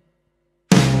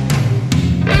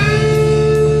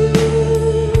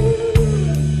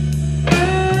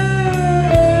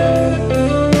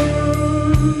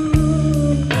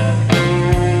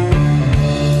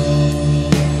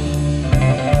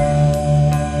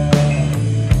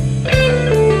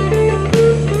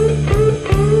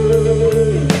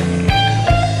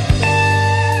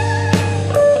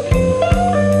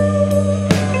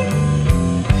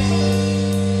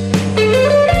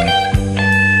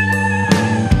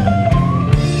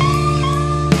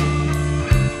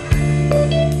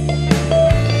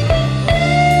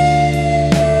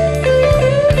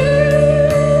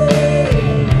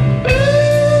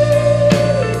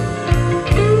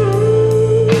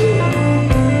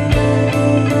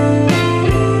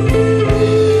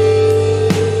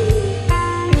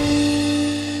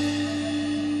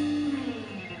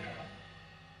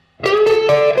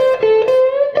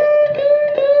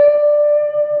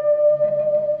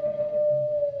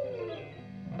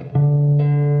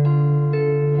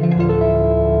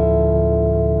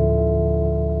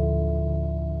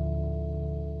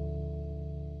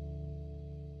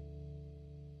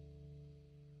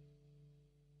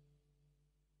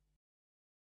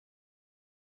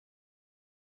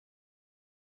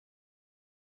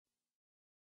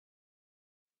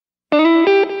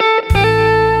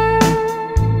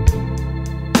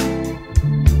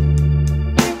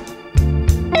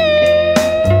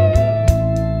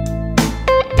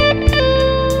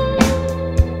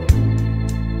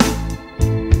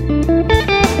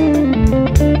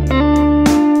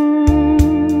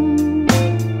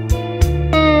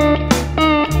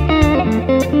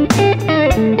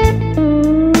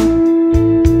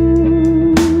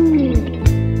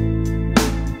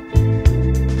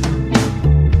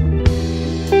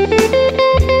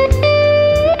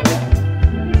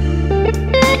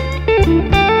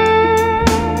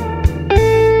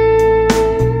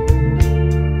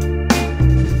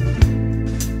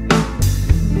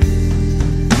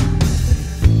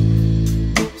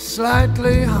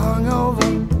 slightly hungover,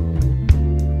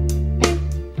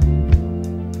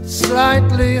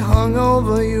 slightly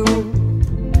hungover you.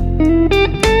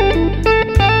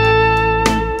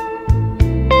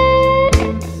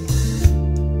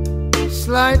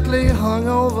 Slightly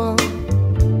hungover,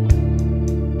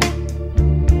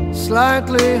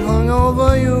 slightly hungover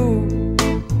you.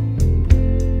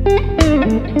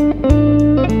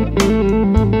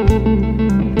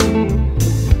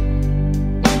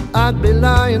 I'd be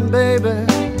lying, baby,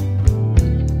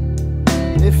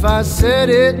 if I said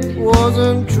it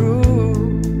wasn't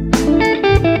true.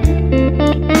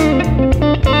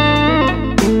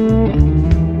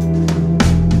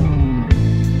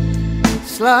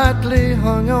 Slightly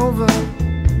hungover,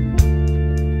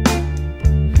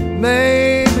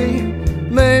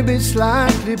 maybe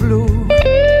slightly blue.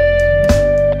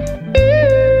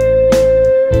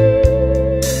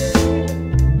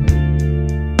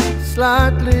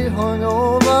 Slightly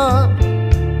hungover,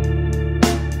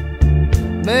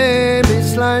 maybe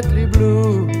slightly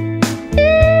blue.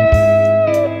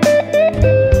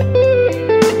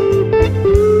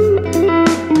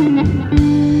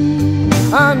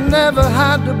 I never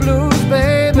had the blues,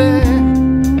 baby,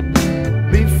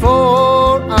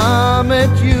 before I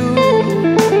met you.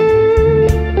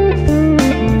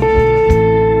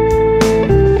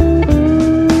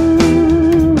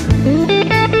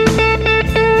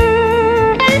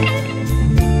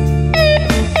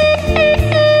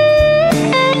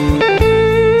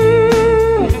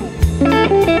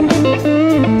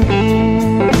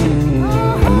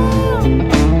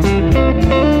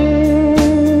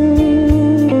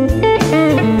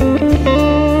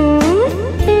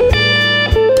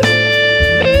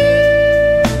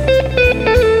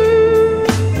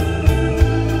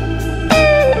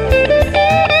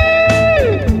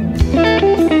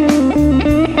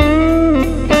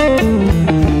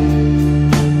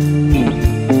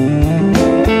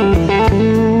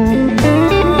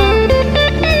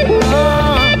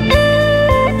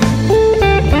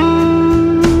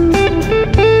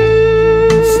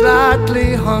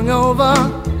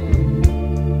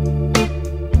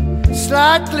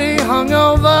 Slightly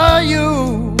hungover you.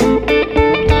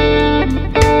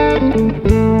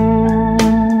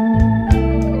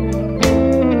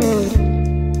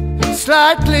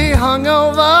 Slightly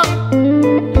hungover,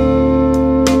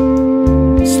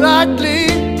 slightly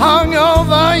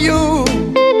hungover you.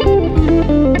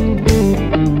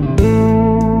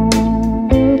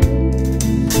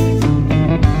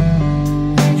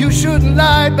 You shouldn't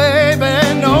lie, baby,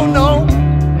 no, no,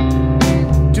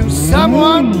 to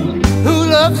someone who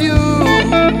loves you,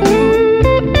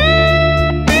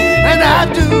 and I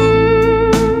do.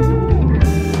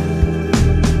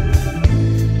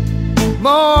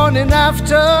 Morning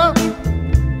after you.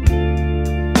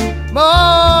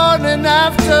 Morning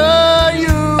after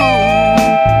you.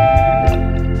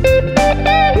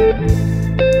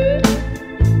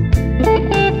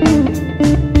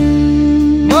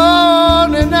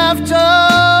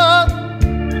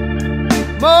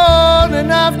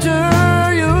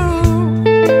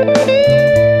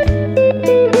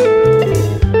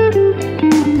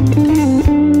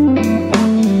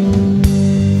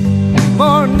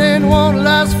 Morning won't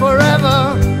last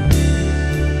forever,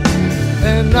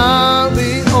 and I'll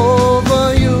be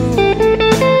over you.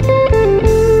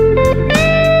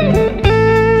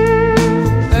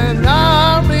 And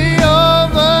I'll be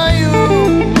over you.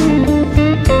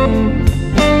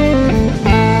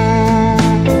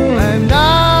 And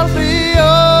I'll be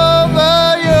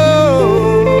over you.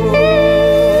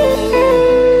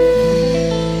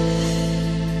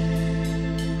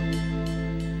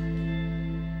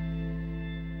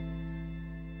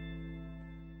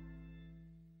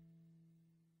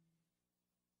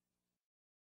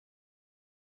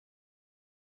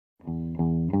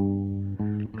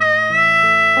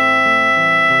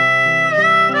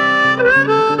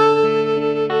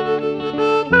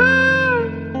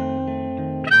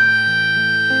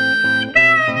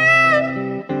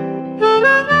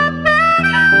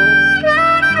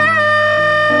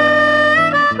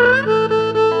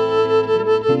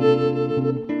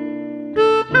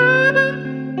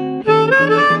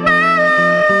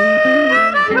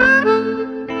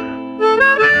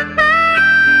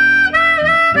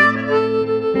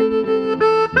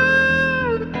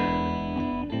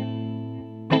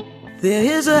 There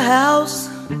is a house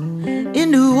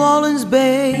in New Orleans,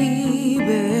 baby,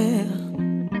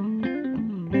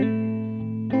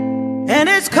 and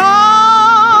it's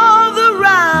called the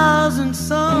Rising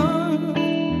Sun.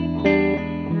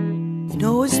 You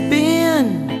know it's been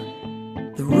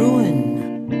the ruin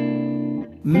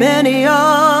many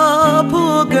a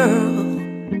poor girl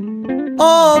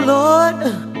all Oh Lord,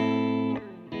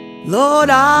 Lord,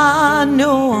 I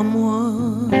know I'm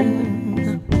one.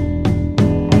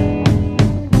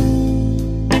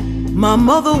 My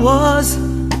mother was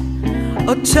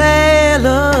a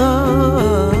tailor.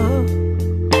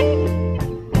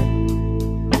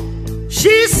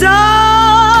 She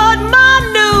sewed my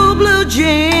new blue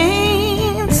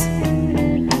jeans.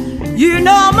 You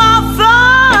know my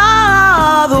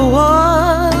father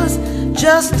was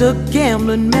just a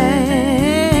gambling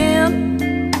man,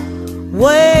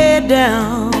 way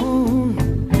down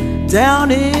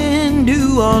in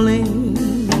New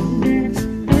Orleans.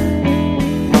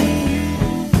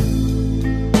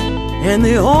 And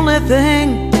the only thing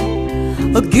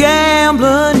a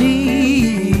gambler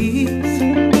needs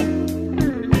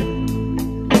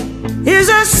is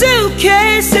a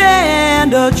suitcase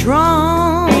and a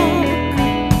trunk.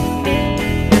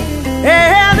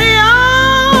 And the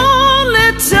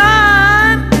only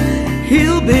time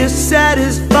he'll be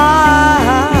satisfied,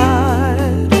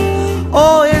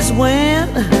 oh, is when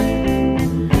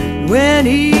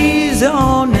he's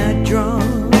on that drum.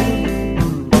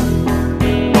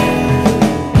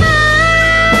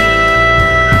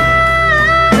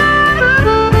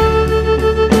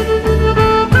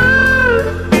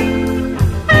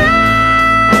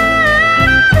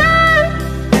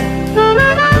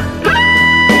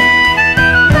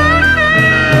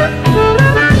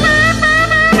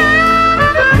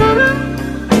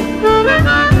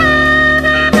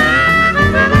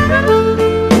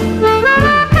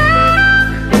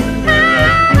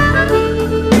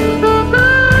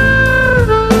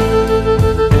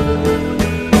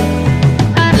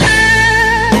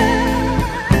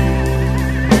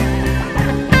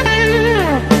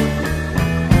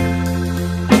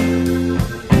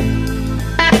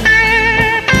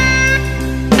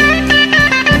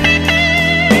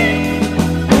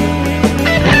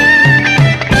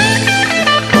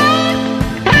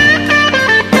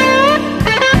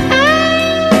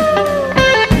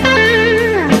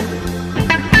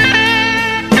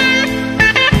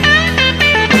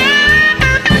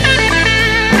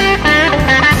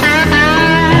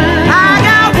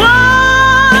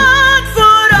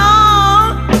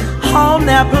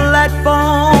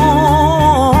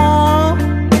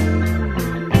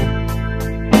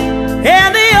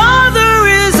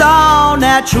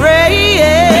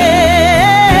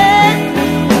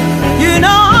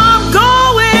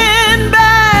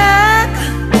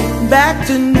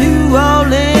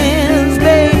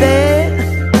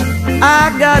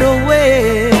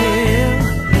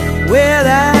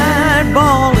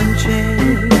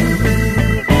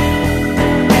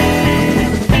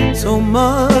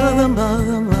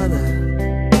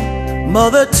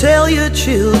 Mother, tell your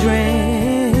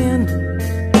children,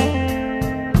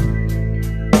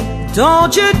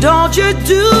 don't you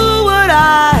do what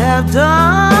I have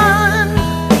done.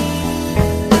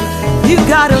 You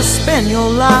gotta spend your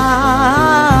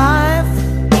life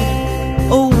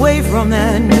away from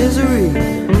that misery.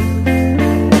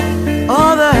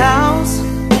 Oh, the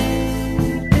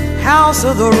house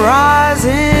of the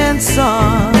rising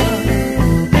sun.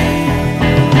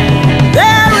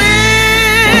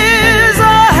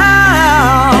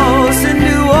 In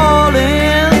New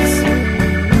Orleans,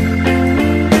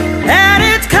 and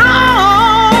it's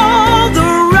called the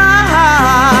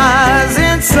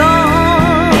Rising Sun.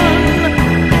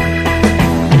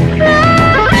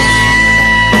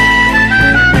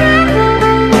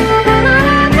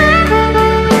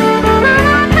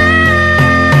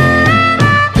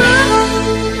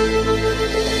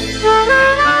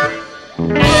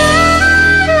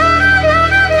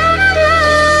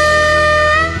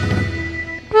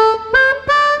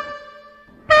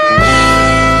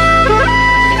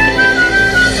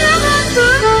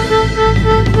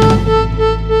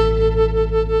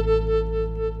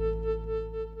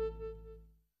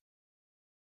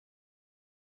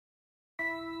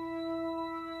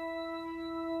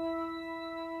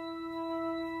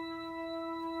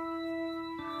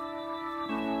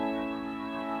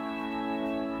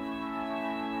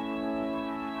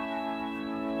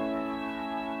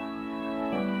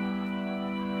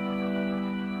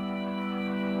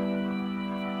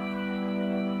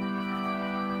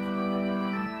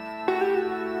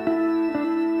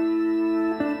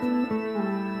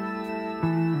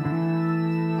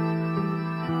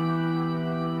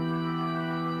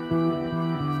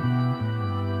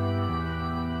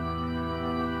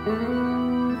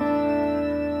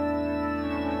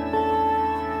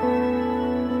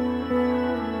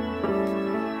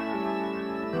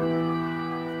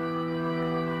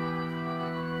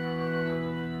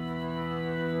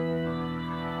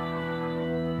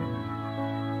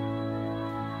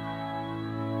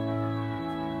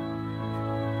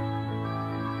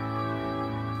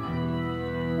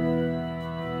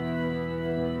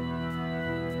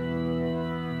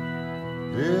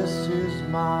 This is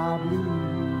my blues,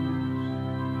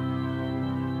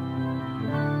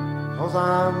 'cause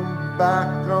I'm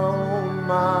back on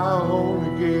my own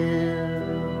again.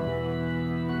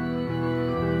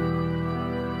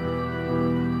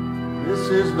 This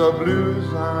is the blues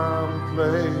I'm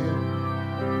playing.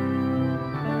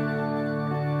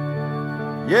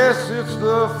 Yes, it's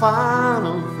the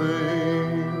final thing.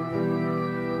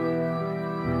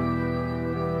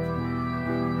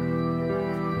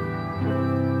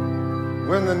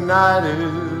 When the night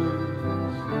is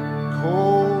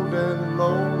cold and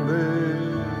lonely,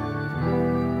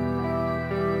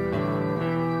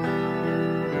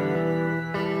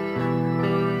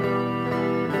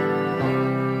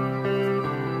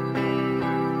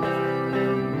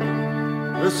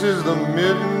 this is the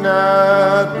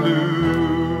midnight blues.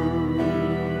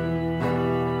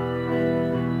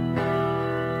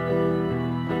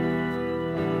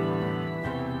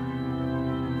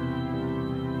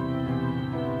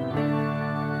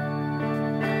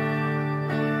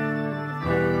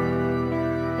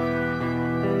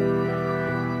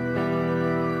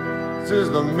 This is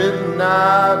the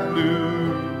midnight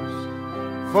blues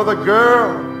for the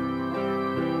girl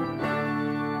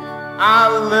I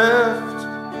left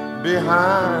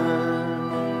behind.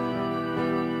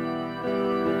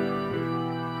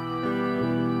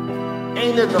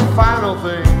 Ain't it the final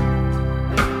thing?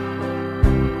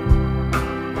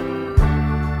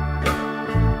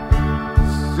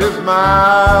 This is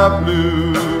my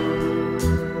blues.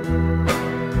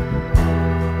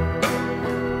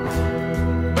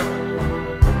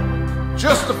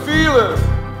 Just to feel it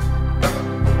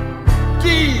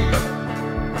deep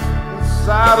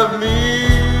inside of me.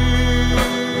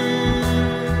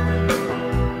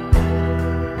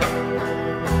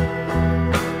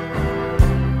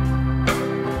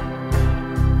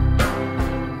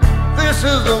 This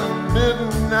is the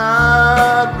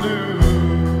midnight blues.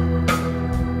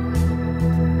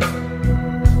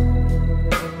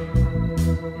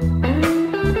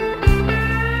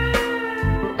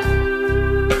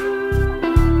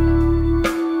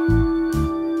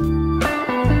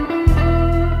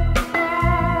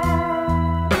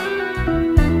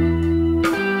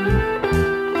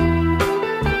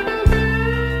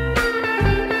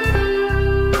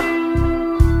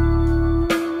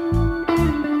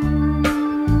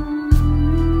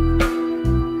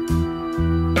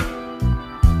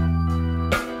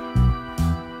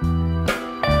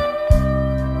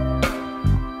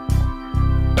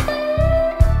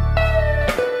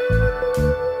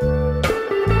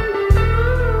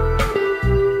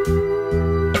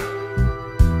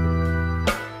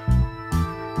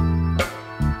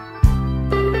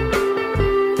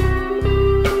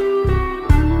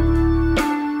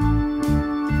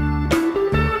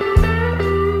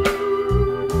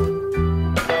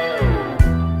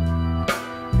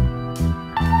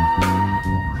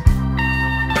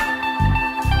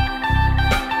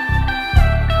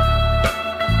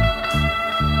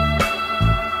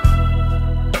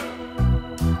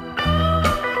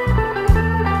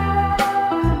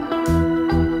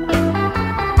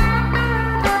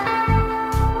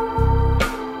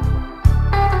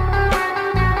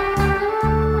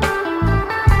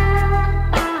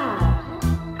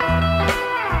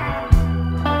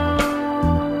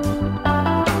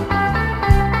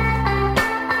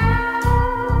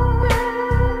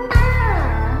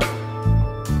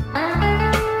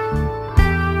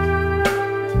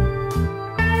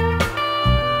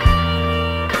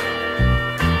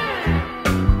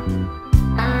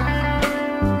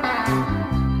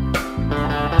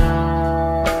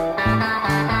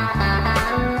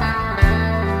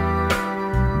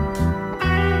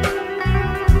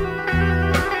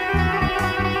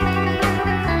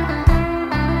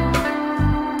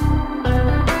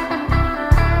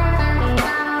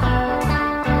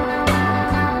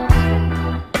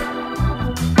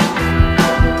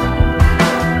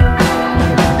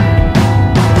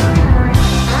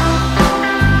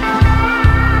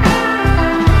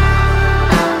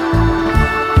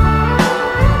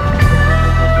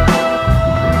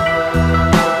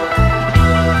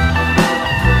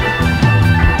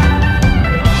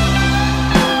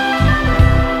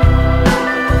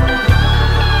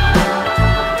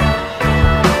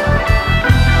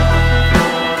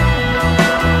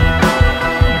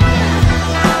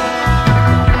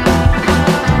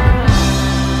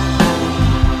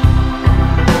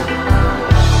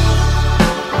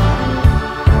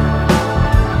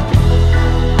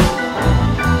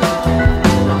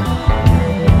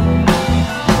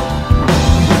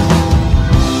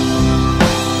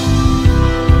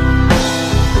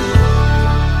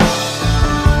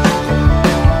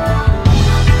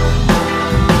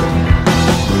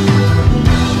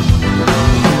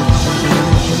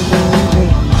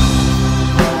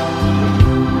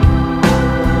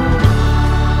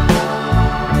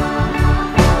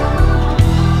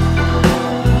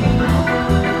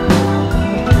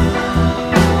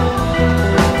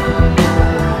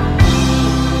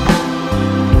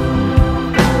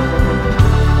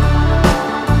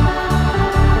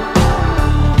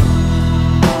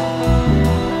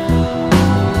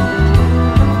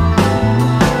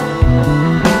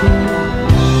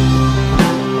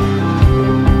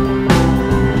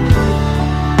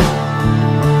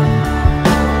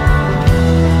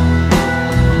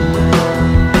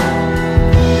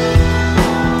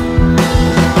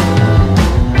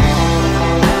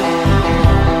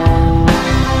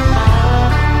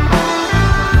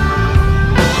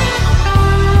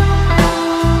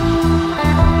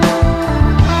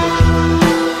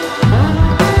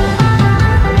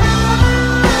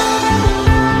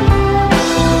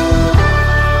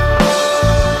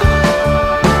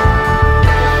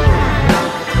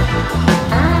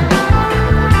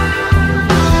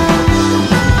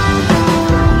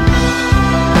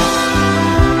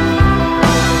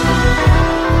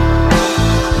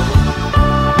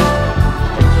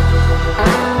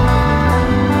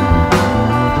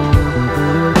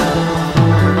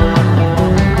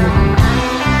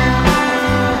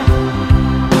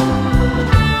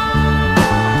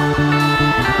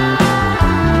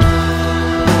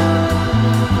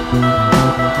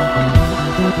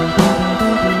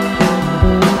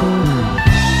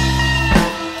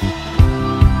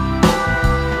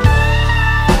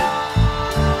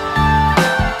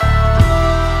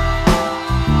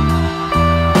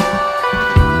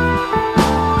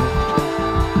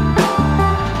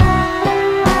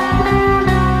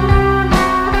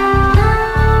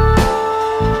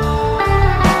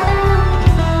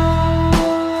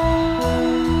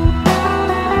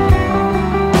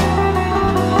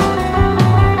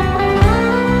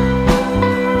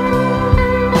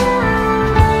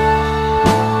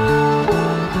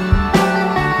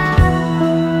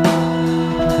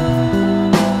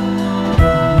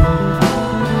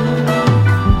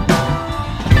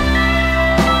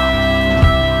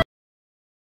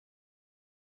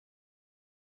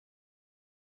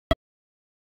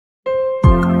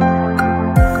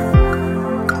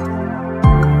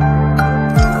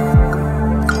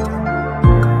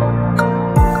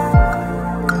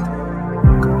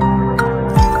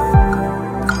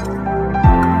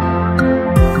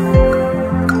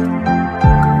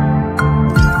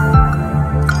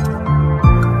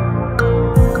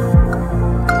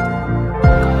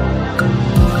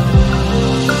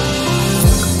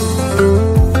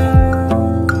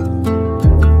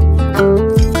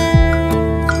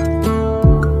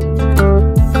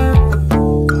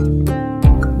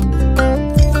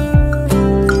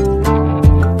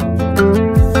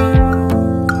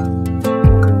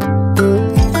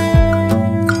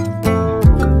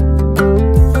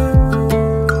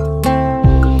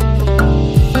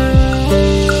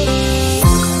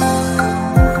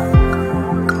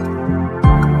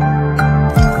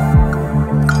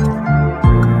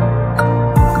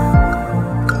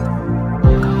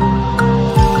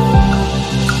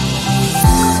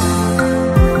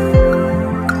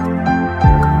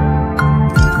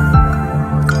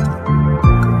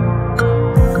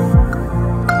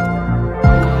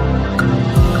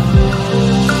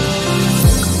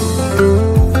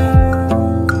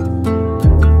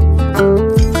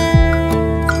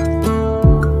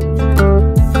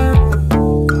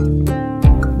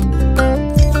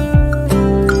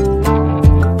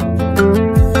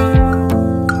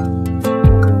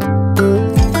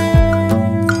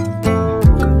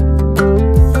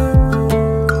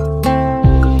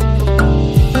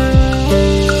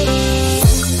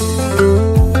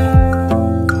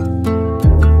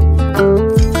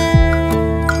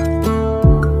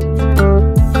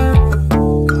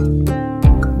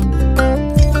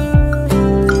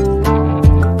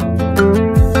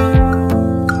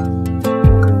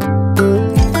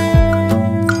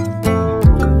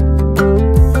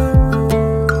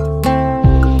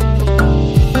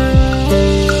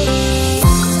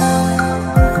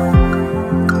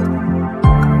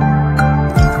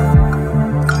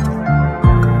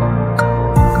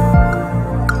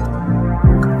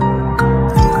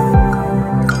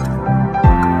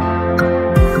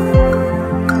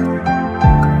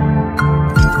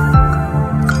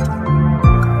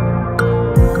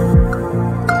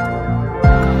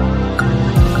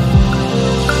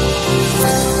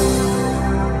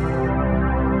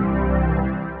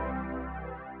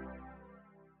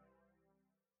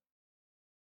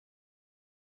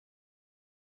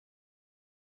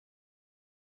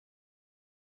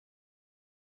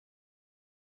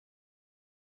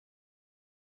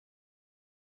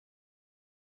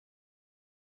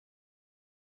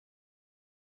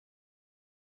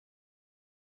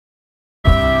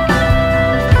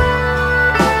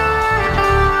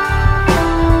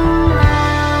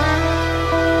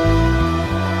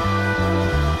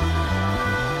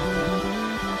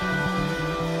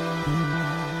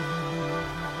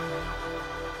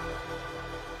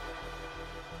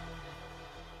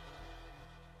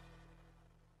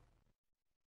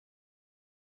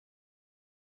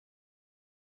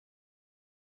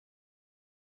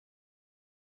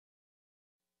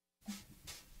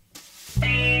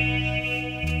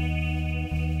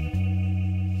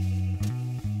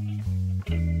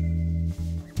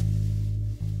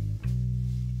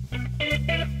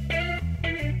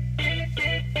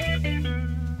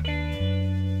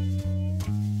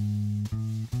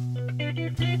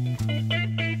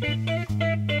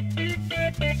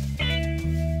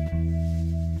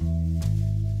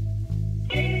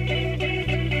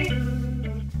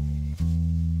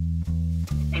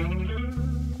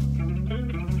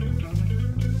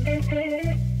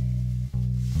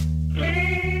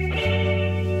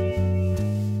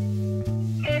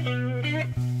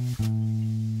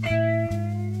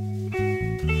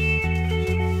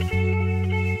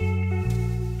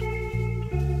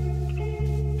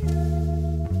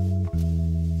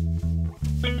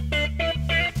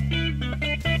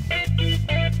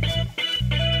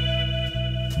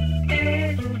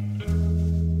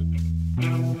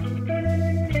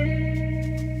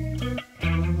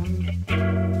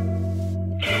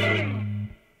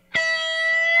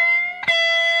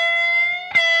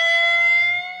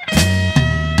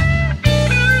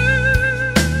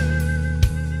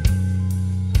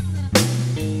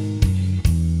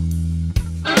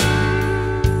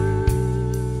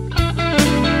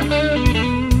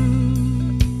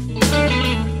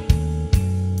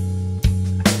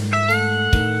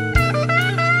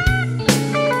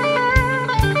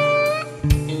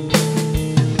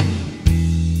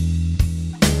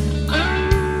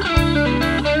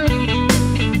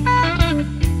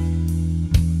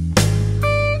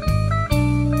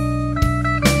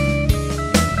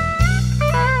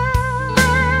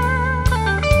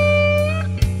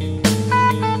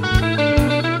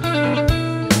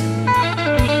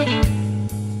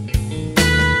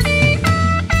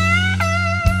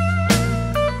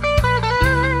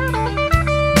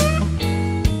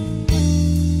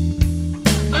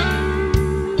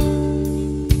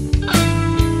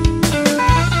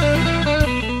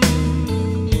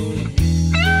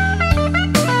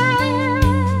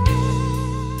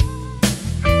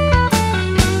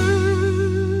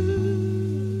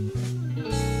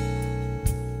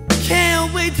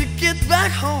 get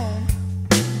back home,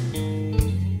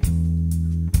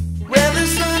 where the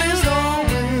sun is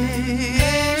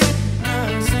always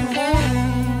nice and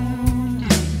warm.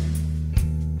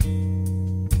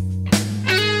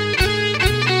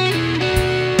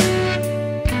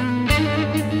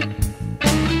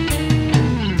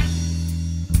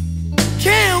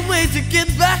 Can't wait to get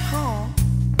back home,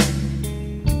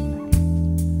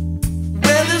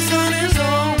 where the sun is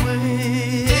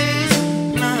always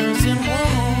nice and warm.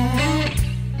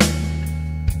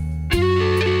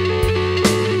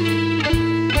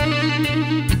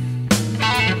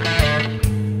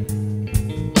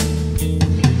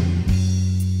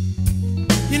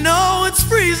 You know it's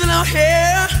freezing out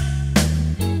here,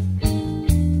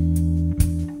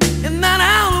 and that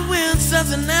howl of wind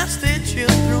sends a nasty chill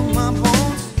through my bones.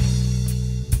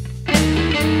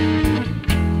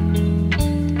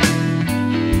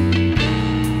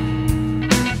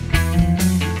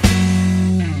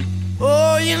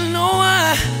 Oh, you know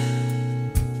I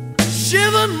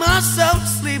shivered myself to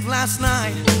sleep last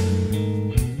night.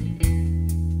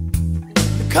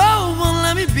 The cold won't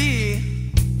let me be.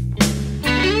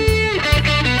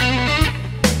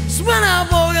 So when I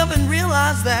woke up and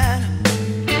realized that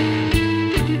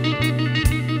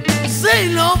this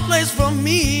ain't no place for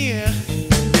me,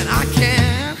 and I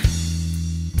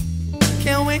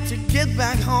can't wait to get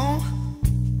back home,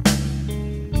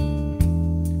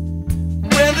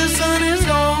 where the sun is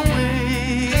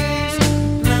always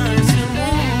nice and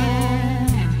warm.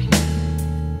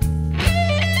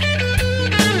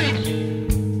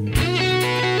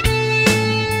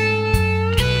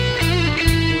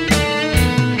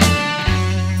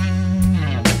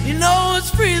 You know it's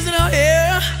freezing out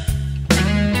here,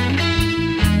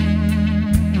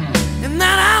 and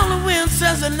that howl of wind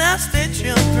sends a nasty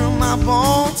chill through my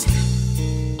bones.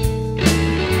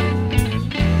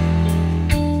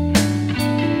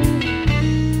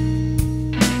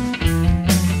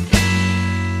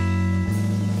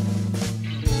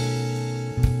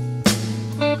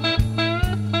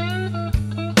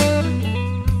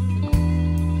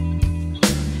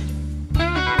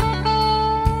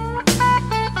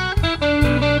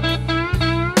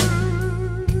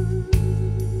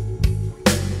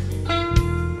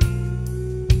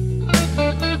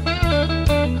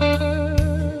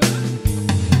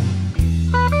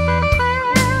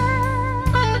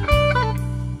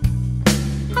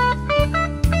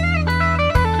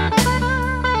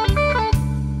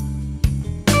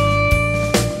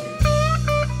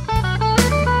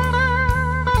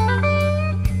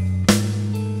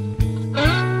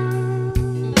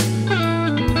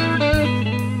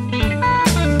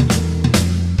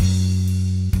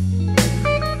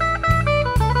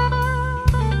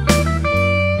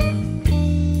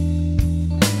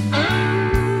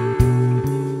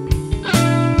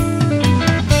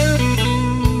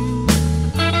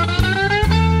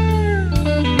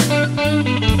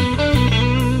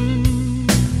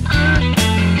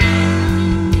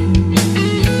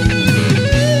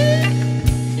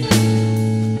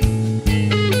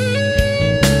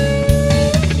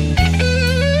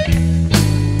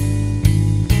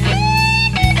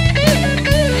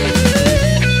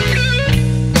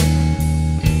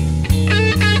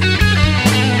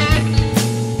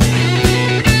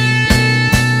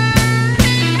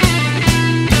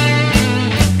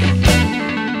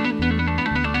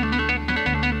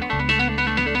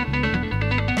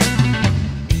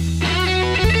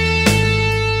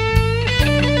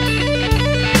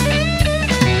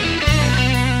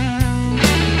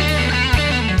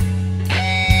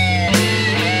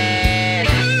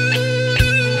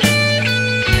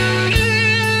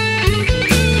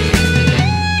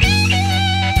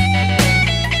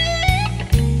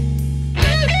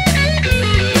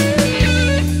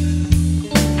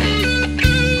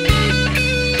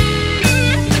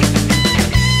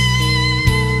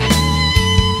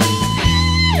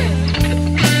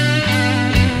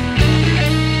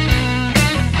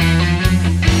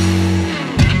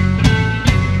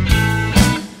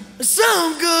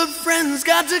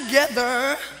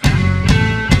 Together,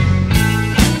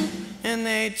 and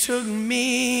they took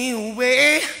me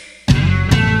away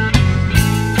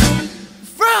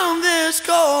from this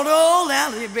cold old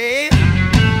alley, babe, to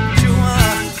a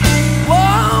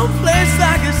warm place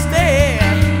I could stay.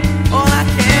 Oh, I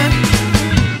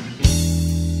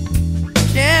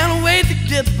can't wait to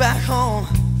get back home,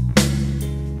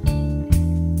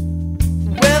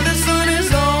 where the sun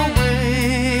is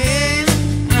always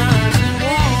nice and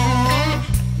warm.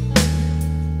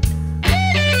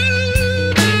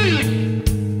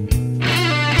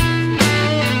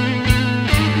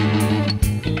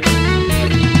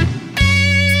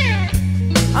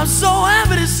 I'm so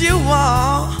happy to see you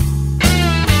are.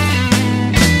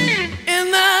 And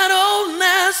that old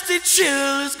nasty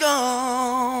chill is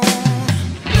gone.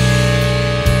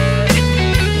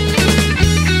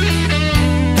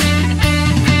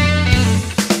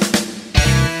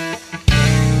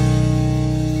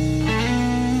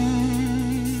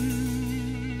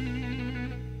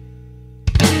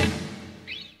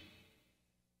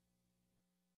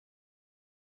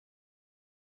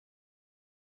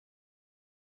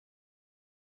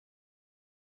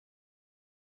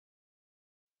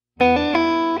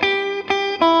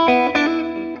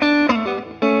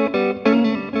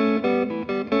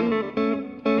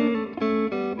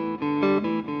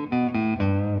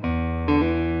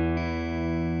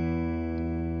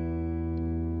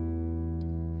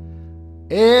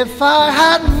 If I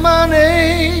had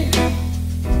money,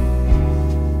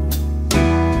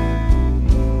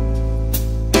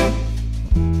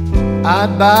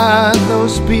 I'd buy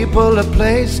those people a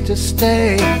place to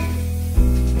stay.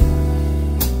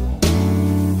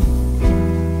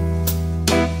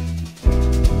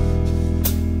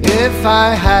 If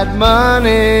I had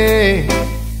money,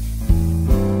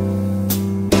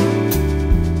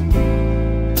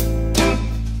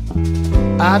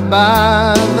 I'd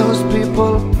buy those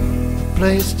people a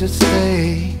place to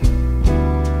stay.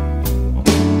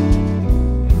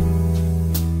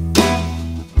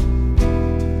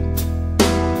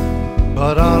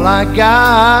 But all I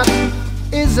got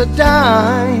is a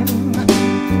dime,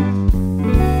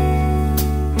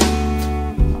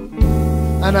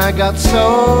 and I got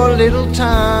so little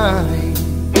time.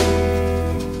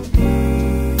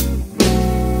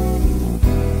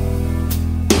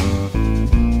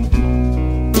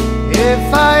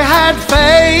 If I had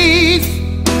faith,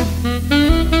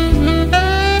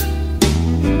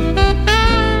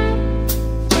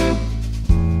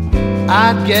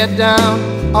 I'd get down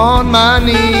on my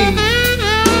knees.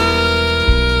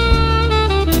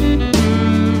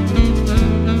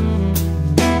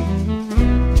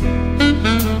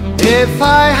 If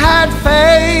I had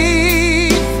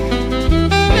faith,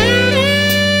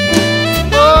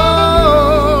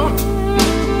 oh,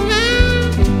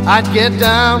 I'd get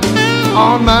down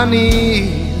on my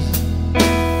knees.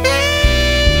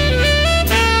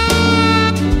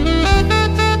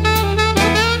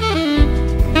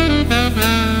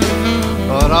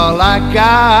 But all I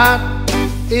got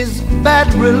is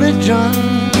bad religion,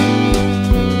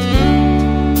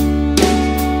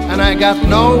 and I got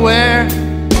nowhere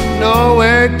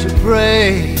to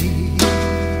pray.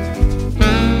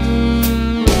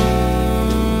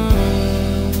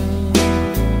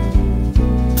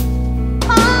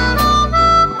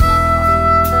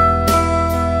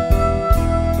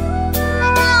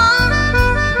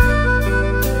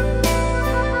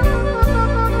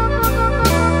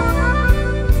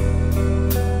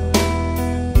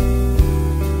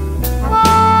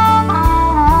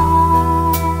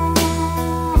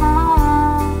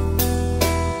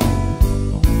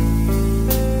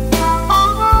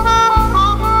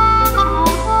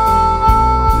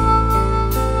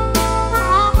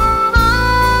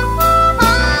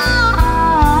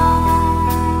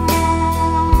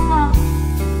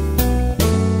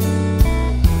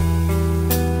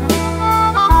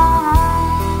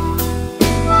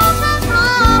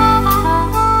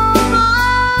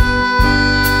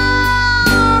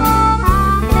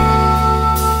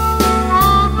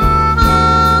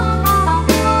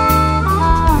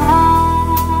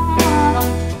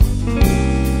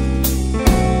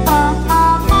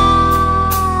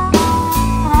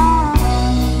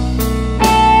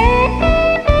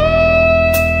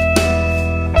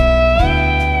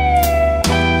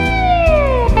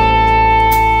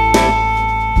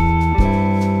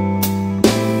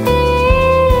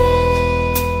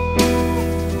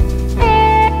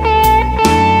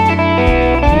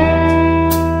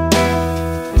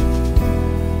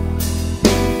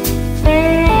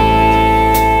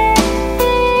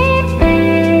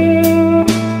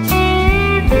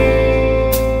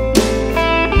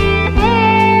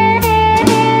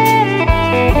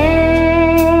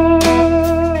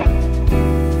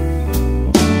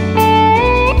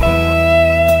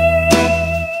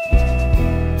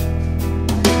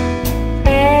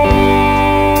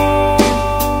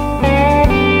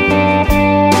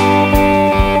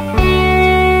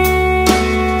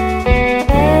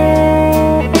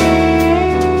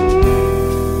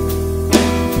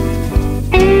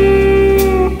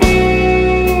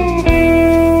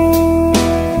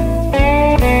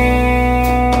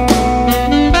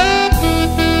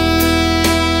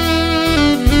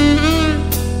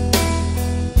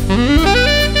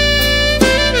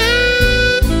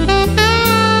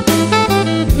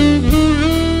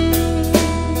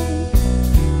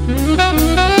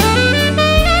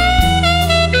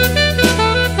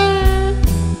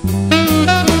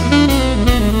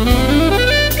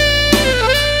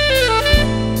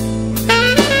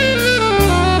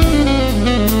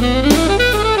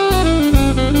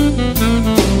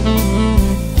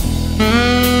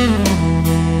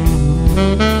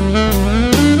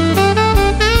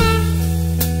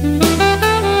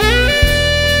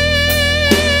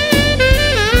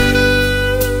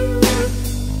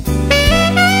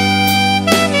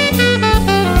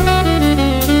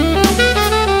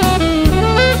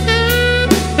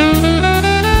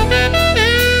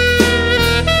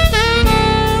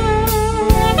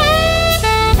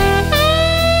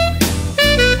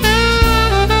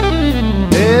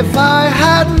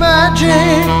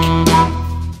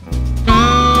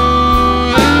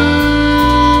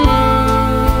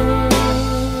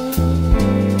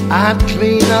 I'd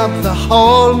clean up the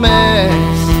whole mess.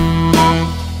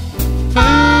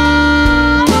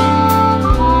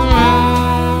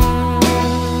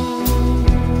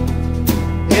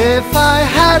 If I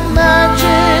had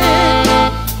magic,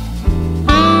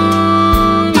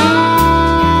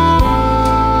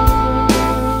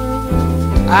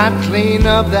 I'd clean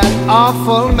up that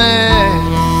awful mess.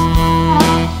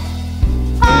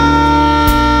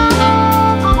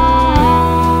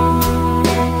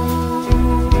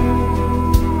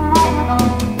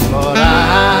 But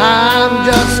I'm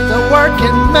just a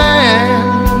working man,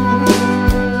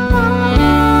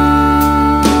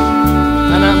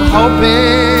 and I'm hoping